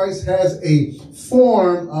Jesus Christ has a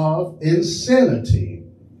form of insanity.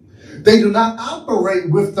 They do not operate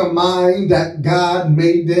with the mind that God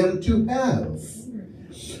made them to have.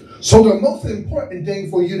 So the most important thing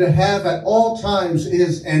for you to have at all times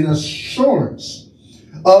is an assurance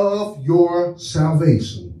of your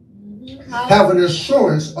salvation. Have an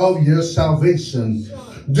assurance of your salvation.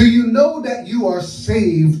 Do you know that you are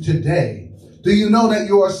saved today? Do you know that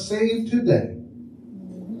you are saved today?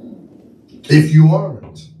 If you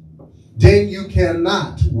aren't, then you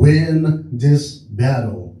cannot win this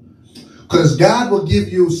battle. Because God will give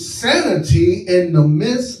you sanity in the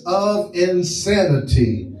midst of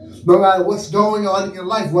insanity. No matter what's going on in your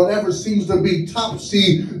life, whatever seems to be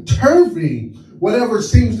topsy-turvy, whatever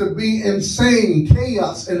seems to be insane,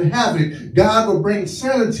 chaos, and havoc, God will bring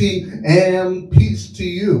sanity and peace to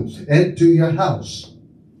you and to your house.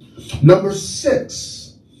 Number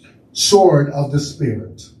 6, sword of the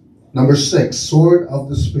Spirit. Number 6, sword of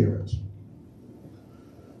the Spirit.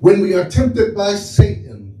 When we are tempted by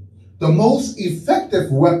Satan, the most effective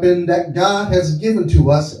weapon that God has given to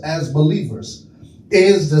us as believers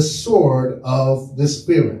is the sword of the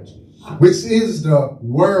Spirit, which is the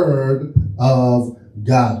Word of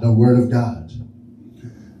God, the Word of God.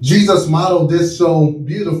 Jesus modeled this so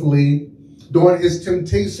beautifully during his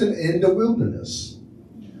temptation in the wilderness.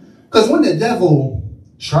 Because when the devil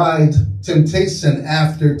tried temptation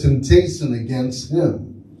after temptation against him,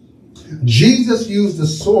 Jesus used the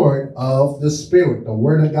sword of the Spirit, the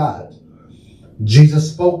Word of God. Jesus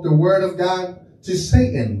spoke the Word of God to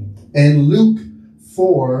Satan in Luke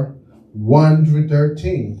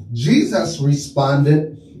 4:1-13. Jesus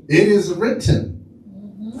responded, "It is written,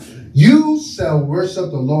 you shall worship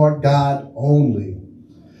the Lord God only.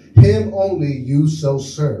 Him only you shall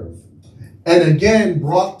serve." And again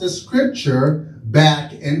brought the scripture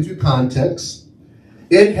back into context.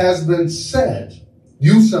 It has been said,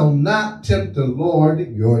 "You shall not tempt the Lord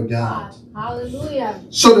your God." Hallelujah.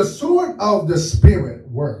 So the sword of the Spirit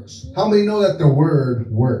works. How many know that the Word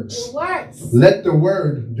works? It works. Let the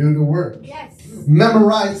Word do the work. Yes.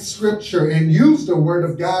 Memorize scripture and use the Word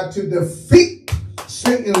of God to defeat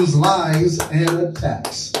Satan's lies and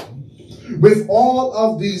attacks. With all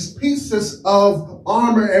of these pieces of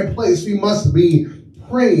armor in place, we must be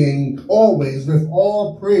praying always with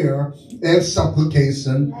all prayer and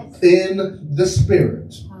supplication in the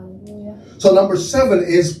Spirit. Hallelujah. So number 7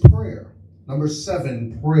 is prayer. Number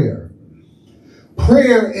 7, prayer.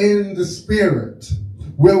 Prayer in the Spirit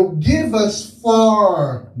will give us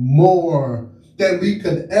far more than we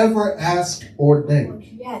could ever ask or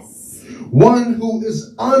think. Yes. One who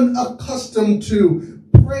is unaccustomed to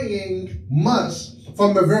praying must,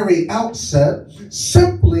 from the very outset,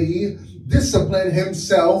 simply discipline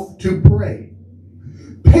himself to pray.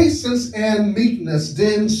 Patience and meekness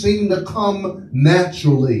then seem to come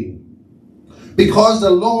naturally, because the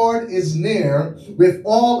Lord is near with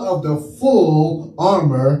all of the full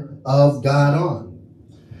armor of God on.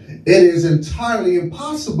 It is entirely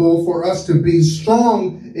impossible for us to be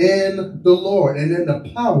strong in the Lord and in the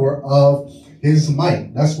power of his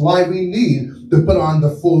might. That's why we need to put on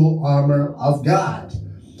the full armor of God.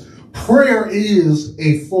 Prayer is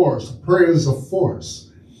a force. Prayer is a force.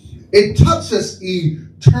 It touches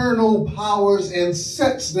eternal powers and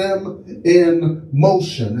sets them in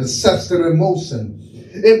motion. It sets them in motion.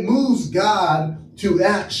 It moves God to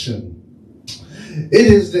action. It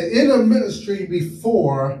is the inner ministry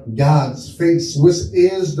before God's face, which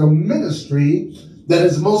is the ministry that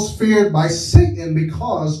is most feared by Satan,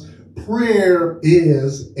 because prayer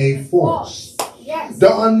is a force. Yes.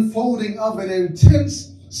 The unfolding of an intense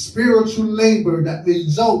spiritual labor that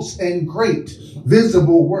results in great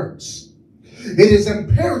visible works. It is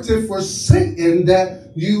imperative for Satan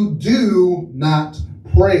that you do not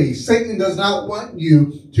pray. Satan does not want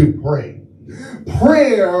you to pray.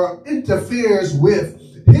 Prayer interferes with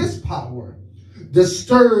his power,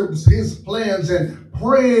 disturbs his plans, and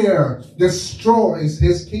prayer destroys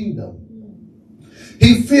his kingdom.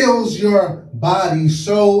 He fills your body,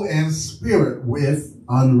 soul, and spirit with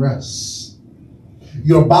unrest.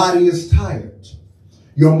 Your body is tired.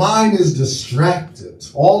 Your mind is distracted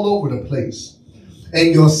all over the place.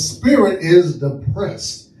 And your spirit is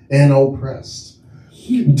depressed and oppressed.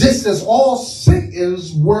 This is all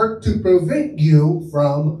Satan's work to prevent you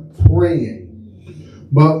from praying.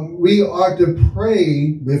 But we are to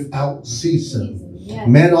pray without ceasing. Yes.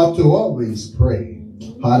 Men ought to always pray.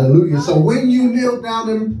 Hallelujah. So when you kneel down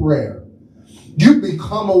in prayer, you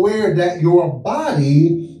become aware that your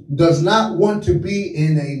body does not want to be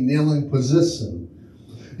in a kneeling position.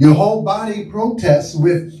 Your whole body protests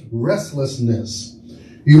with restlessness.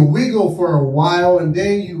 You wiggle for a while and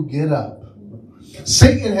then you get up.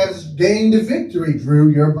 Satan has gained the victory through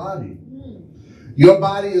your body. Your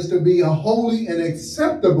body is to be a holy and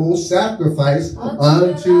acceptable sacrifice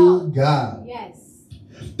unto God. Yes.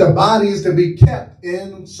 The body is to be kept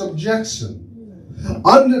in subjection,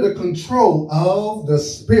 under the control of the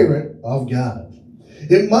Spirit of God.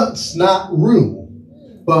 It must not rule,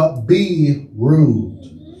 but be ruled.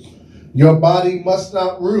 Your body must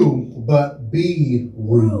not rule, but be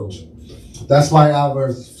ruled. That's why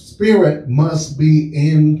our spirit must be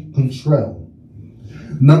in control.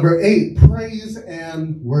 Number 8, praise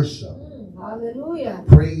and worship. Hallelujah.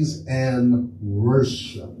 Praise and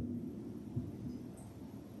worship.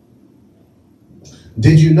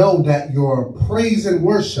 Did you know that your praise and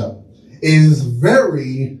worship is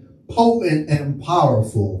very potent and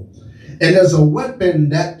powerful? And as a weapon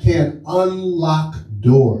that can unlock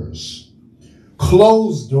doors,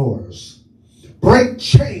 close doors, break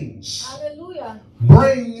chains, Hallelujah.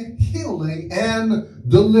 bring healing and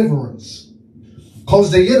deliverance.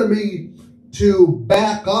 Cause the enemy to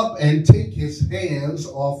back up and take his hands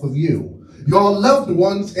off of you, your loved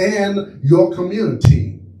ones, and your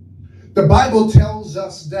community. The Bible tells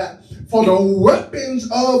us that for the weapons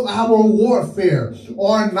of our warfare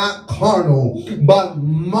are not carnal, but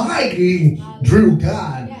mighty through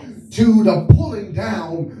God to the pulling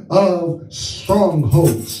down of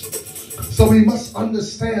strongholds. So we must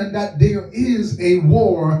understand that there is a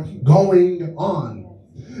war going on.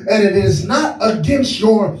 And it is not against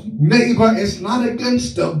your neighbor. It's not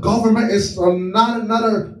against the government. It's not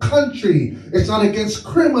another country. It's not against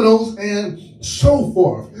criminals and so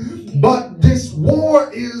forth. But this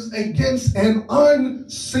war is against an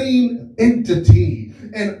unseen entity,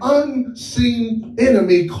 an unseen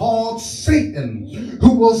enemy called Satan,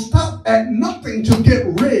 who will stop at nothing to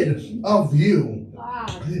get rid of you.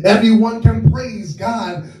 Everyone can praise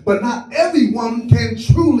God, but not everyone can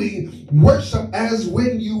truly worship as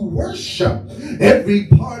when you worship. Every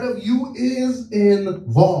part of you is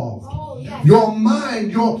involved. Your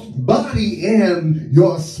mind, your body, and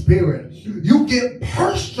your spirit. You get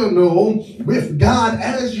personal with God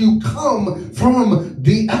as you come from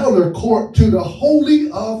the outer court to the Holy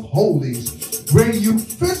of Holies, where you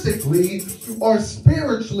physically or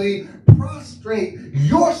spiritually prostrate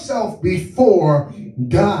yourself before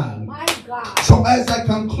God. My God. So as I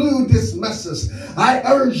conclude this message, I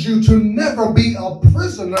urge you to never be a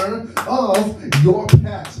prisoner of your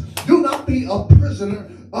past. Do not be a prisoner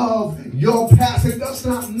of your past. It does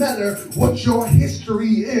not matter what your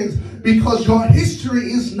history is, because your history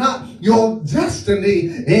is not your destiny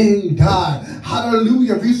in God.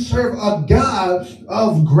 Hallelujah. We serve a God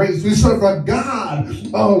of grace. We serve a God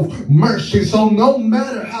of mercy. So no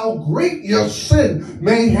matter how great your sin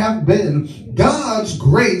may have been, God's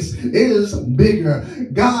grace is bigger.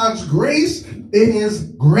 God's grace is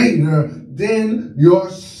greater than your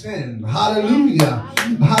sin. Hallelujah.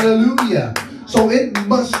 Hallelujah. So it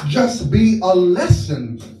must just be a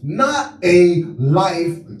lesson, not a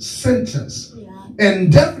life sentence.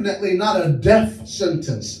 And definitely not a death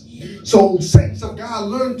sentence. So saints of God,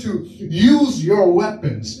 learn to use your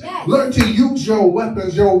weapons. Yes. Learn to use your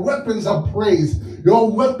weapons of praise,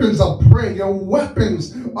 your weapons of prayer, your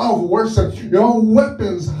weapons of worship, your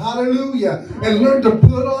weapons, hallelujah. And learn to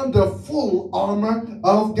put on the full armor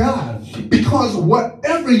of God. Because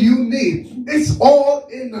whatever you need, it's all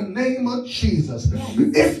in the name of Jesus.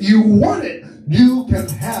 If you want it, you can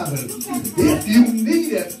have it. If you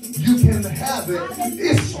need it, you can have it.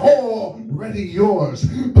 It's already yours.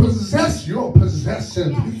 Possess your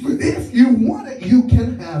possessions. If you want it, you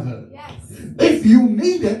can have it. If you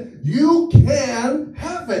need it, you can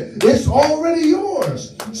have it. It's already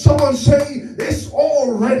yours. Someone say, it's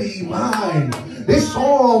already mine. It's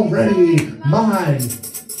already mine.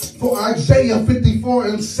 For Isaiah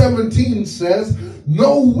 54:17 says,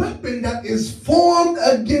 no weapon that is formed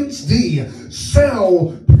against thee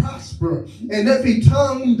shall prosper, and every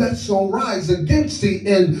tongue that shall rise against thee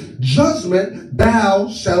in judgment thou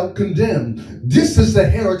shalt condemn. This is the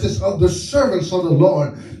heritage of the servants of the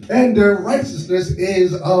Lord, and their righteousness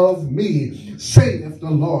is of me, saith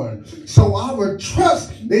the Lord. So our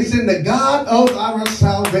trust is in the God of our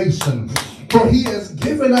salvation, for he has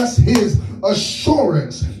given us his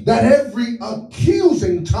assurance that every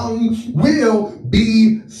accusing tongue will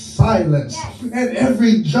be silenced, and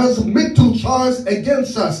every judgmental charge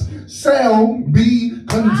against us shall be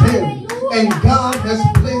condemned. And God has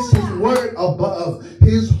placed his word above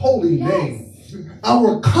his holy name.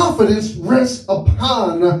 Our confidence rests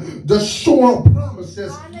upon the sure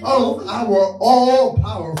promises of our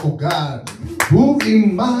all-powerful God, who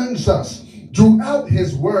reminds us throughout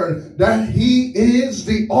his word that he is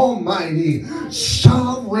the almighty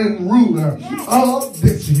sovereign ruler of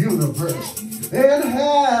this universe, and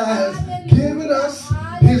has given us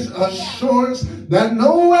his assurance that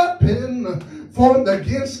no weapon formed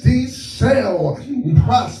against thee shall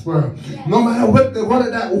prosper. No matter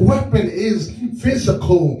whether that weapon is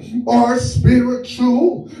physical or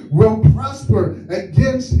spiritual, will prosper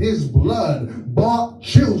against his blood-bought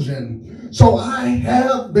children. So I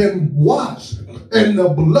have been washed, in the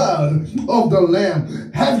blood of the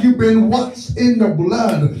Lamb? Have you been washed in the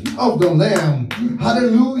blood of the Lamb?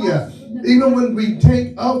 Hallelujah. Even when we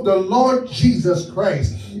take of the Lord Jesus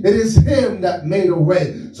Christ, it is him that made a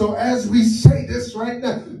way. So as we say this right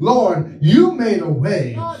now, Lord, you made a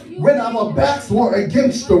way when our backs were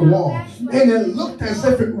against the wall and it looked as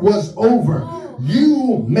if it was over.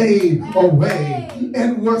 You made a way.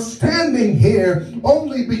 And we're standing here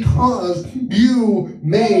only because you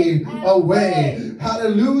made a way.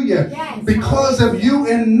 Hallelujah. Because of you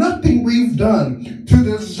and nothing we've done to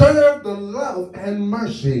deserve the love and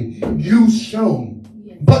mercy you've shown.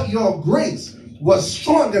 But your grace was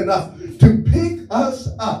strong enough to pick us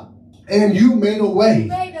up. And you made a way.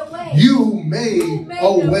 You made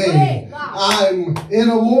a way. I'm in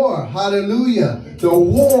a war. Hallelujah. The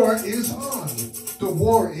war is on. The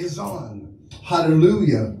war is on.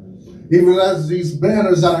 Hallelujah. Even as these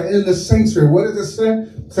banners that are in the sanctuary, what does it say?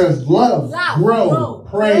 It says love, grow,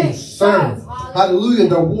 pray, serve. Hallelujah.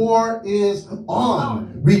 The war is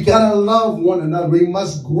on. We gotta love one another. We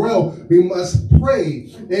must grow. We must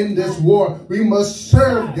pray in this war. We must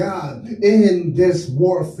serve God in this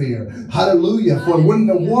warfare. Hallelujah. For when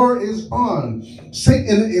the war is on,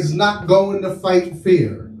 Satan is not going to fight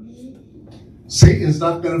fear. Satan's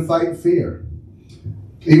not going to fight fear.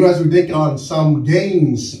 Even as we think on some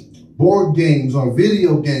games, board games or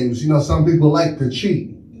video games, you know, some people like to cheat.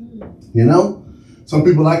 You know, some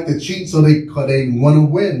people like to cheat so they want to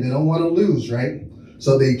win. They don't want to lose, right?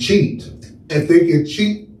 So they cheat. If they can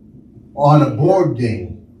cheat on a board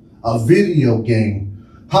game, a video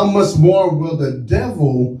game, how much more will the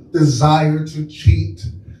devil desire to cheat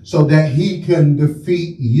so that he can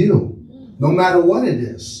defeat you, no matter what it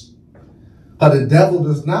is? But the devil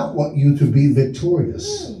does not want you to be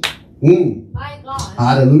victorious. My God.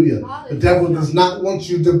 Hallelujah. The devil does not want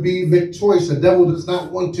you to be victorious. The devil does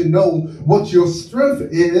not want to know what your strength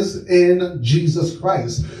is in Jesus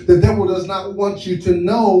Christ. The devil does not want you to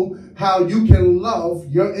know how you can love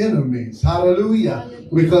your enemies. Hallelujah.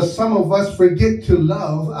 Because some of us forget to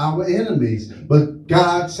love our enemies. But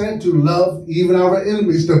God said to love even our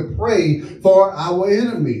enemies, to pray for our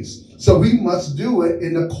enemies. So we must do it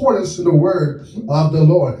in accordance to the word of the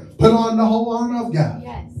Lord. Put on the whole armor of God.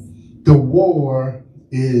 Yes. The war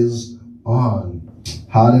is on.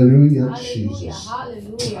 Hallelujah, hallelujah, Jesus.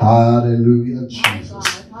 Hallelujah. Hallelujah,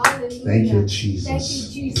 Jesus. Hallelujah. Thank you, Jesus.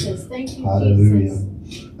 Thank you, Jesus. Thank you, hallelujah.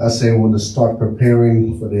 Jesus. I say I want to start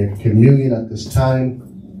preparing for the communion at this time.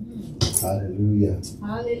 Hallelujah.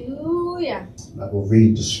 Hallelujah. I will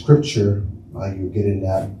read the scripture while you're getting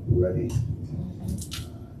that ready.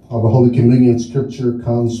 Our Holy Communion scripture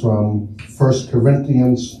comes from 1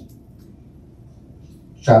 Corinthians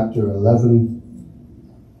chapter 11,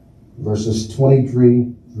 verses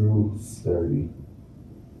 23 through 30.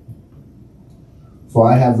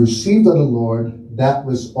 For I have received of the Lord that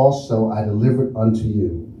which also I delivered unto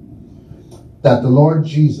you, that the Lord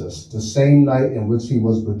Jesus, the same night in which he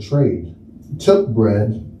was betrayed, took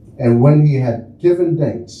bread, and when he had given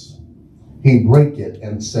thanks, he brake it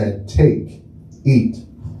and said, Take, eat.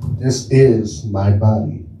 This is my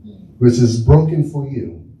body, which is broken for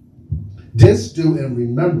you. This do in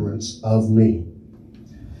remembrance of me.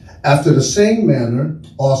 After the same manner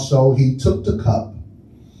also he took the cup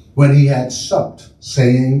when he had supped,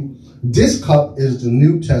 saying, This cup is the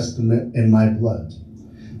New Testament in my blood.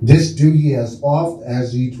 This do ye as oft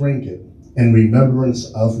as ye drink it, in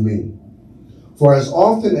remembrance of me. For as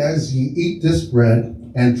often as ye eat this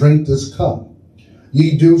bread and drink this cup,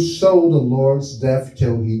 ye do show the Lord's death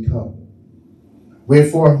till he come.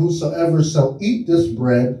 Wherefore whosoever shall eat this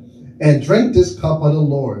bread and drink this cup of the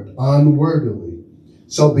Lord unworthily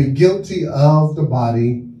shall be guilty of the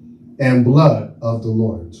body and blood of the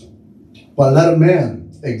Lord. But let a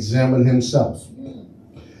man examine himself,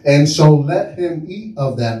 and so let him eat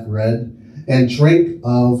of that bread and drink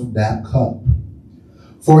of that cup.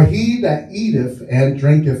 For he that eateth and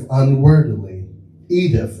drinketh unworthily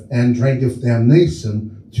eateth and drinketh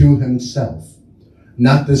damnation to himself,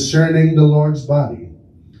 not discerning the Lord's body.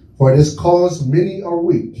 For this cause many are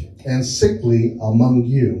weak and sickly among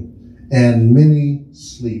you, and many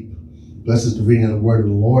sleep. Blessed is the reading of the word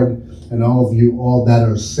of the Lord. And all of you, all that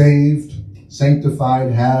are saved,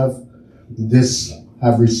 sanctified, have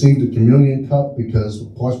received the communion cup, because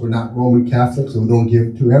of course we're not Roman Catholics, so we don't give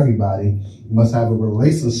it to everybody. You must have a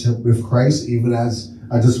relationship with Christ, even as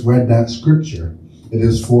I just read that scripture. It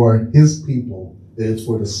is for his people. It is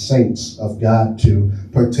for the saints of God to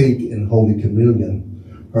partake in Holy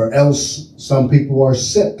Communion. Or else some people are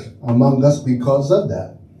sick among us because of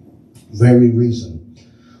that very reason.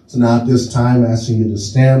 So now at this time, asking you to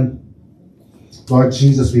stand Lord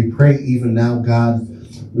Jesus, we pray even now, God,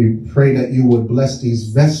 we pray that you would bless these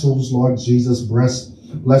vessels, Lord Jesus. Bless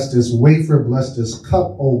this wafer, bless this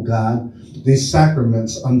cup, oh God, these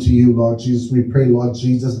sacraments unto you, Lord Jesus. We pray, Lord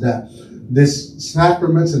Jesus, that this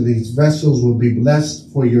sacraments and these vessels will be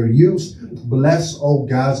blessed for your use. Bless, oh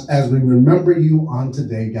God, as we remember you on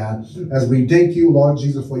today, God, as we thank you, Lord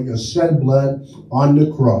Jesus, for your shed blood on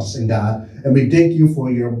the cross, and God, and we thank you for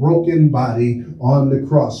your broken body on the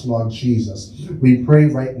cross, Lord Jesus. We pray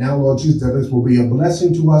right now, Lord Jesus, that this will be a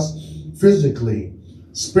blessing to us physically,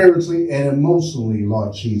 spiritually, and emotionally,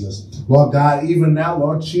 Lord Jesus. Lord God, even now,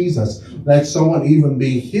 Lord Jesus, let someone even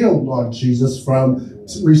be healed, Lord Jesus, from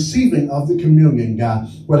receiving of the communion, God,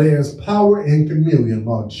 where there is power in communion,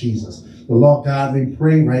 Lord Jesus. The Lord God, we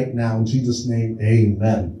pray right now in Jesus' name,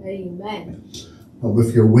 amen. Amen.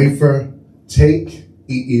 With your wafer, take,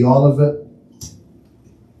 eat ye all of it.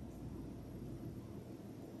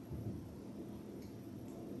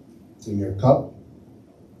 In your cup,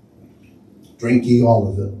 drink ye all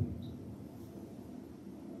of it.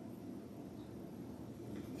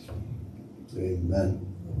 Amen.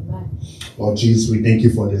 Lord Jesus, we thank you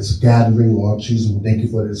for this gathering, Lord Jesus. We thank you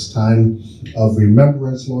for this time of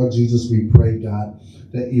remembrance, Lord Jesus. We pray, God,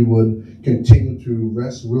 that you would continue to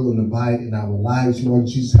rest, rule, and abide in our lives, Lord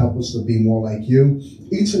Jesus. Help us to be more like you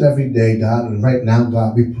each and every day, God. And right now,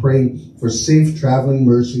 God, we pray for safe traveling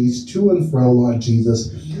mercies to and fro, Lord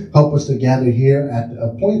Jesus. Help us to gather here at the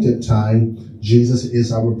appointed time. Jesus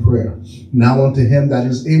is our prayer. Now unto him that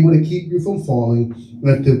is able to keep you from falling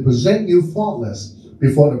and to present you faultless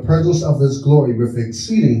before the presence of his glory with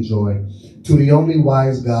exceeding joy, to the only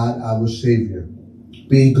wise God, our Savior,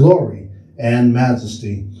 be glory and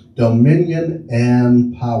majesty, dominion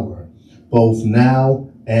and power, both now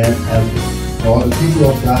and ever. All the people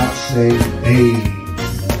of God say, amen.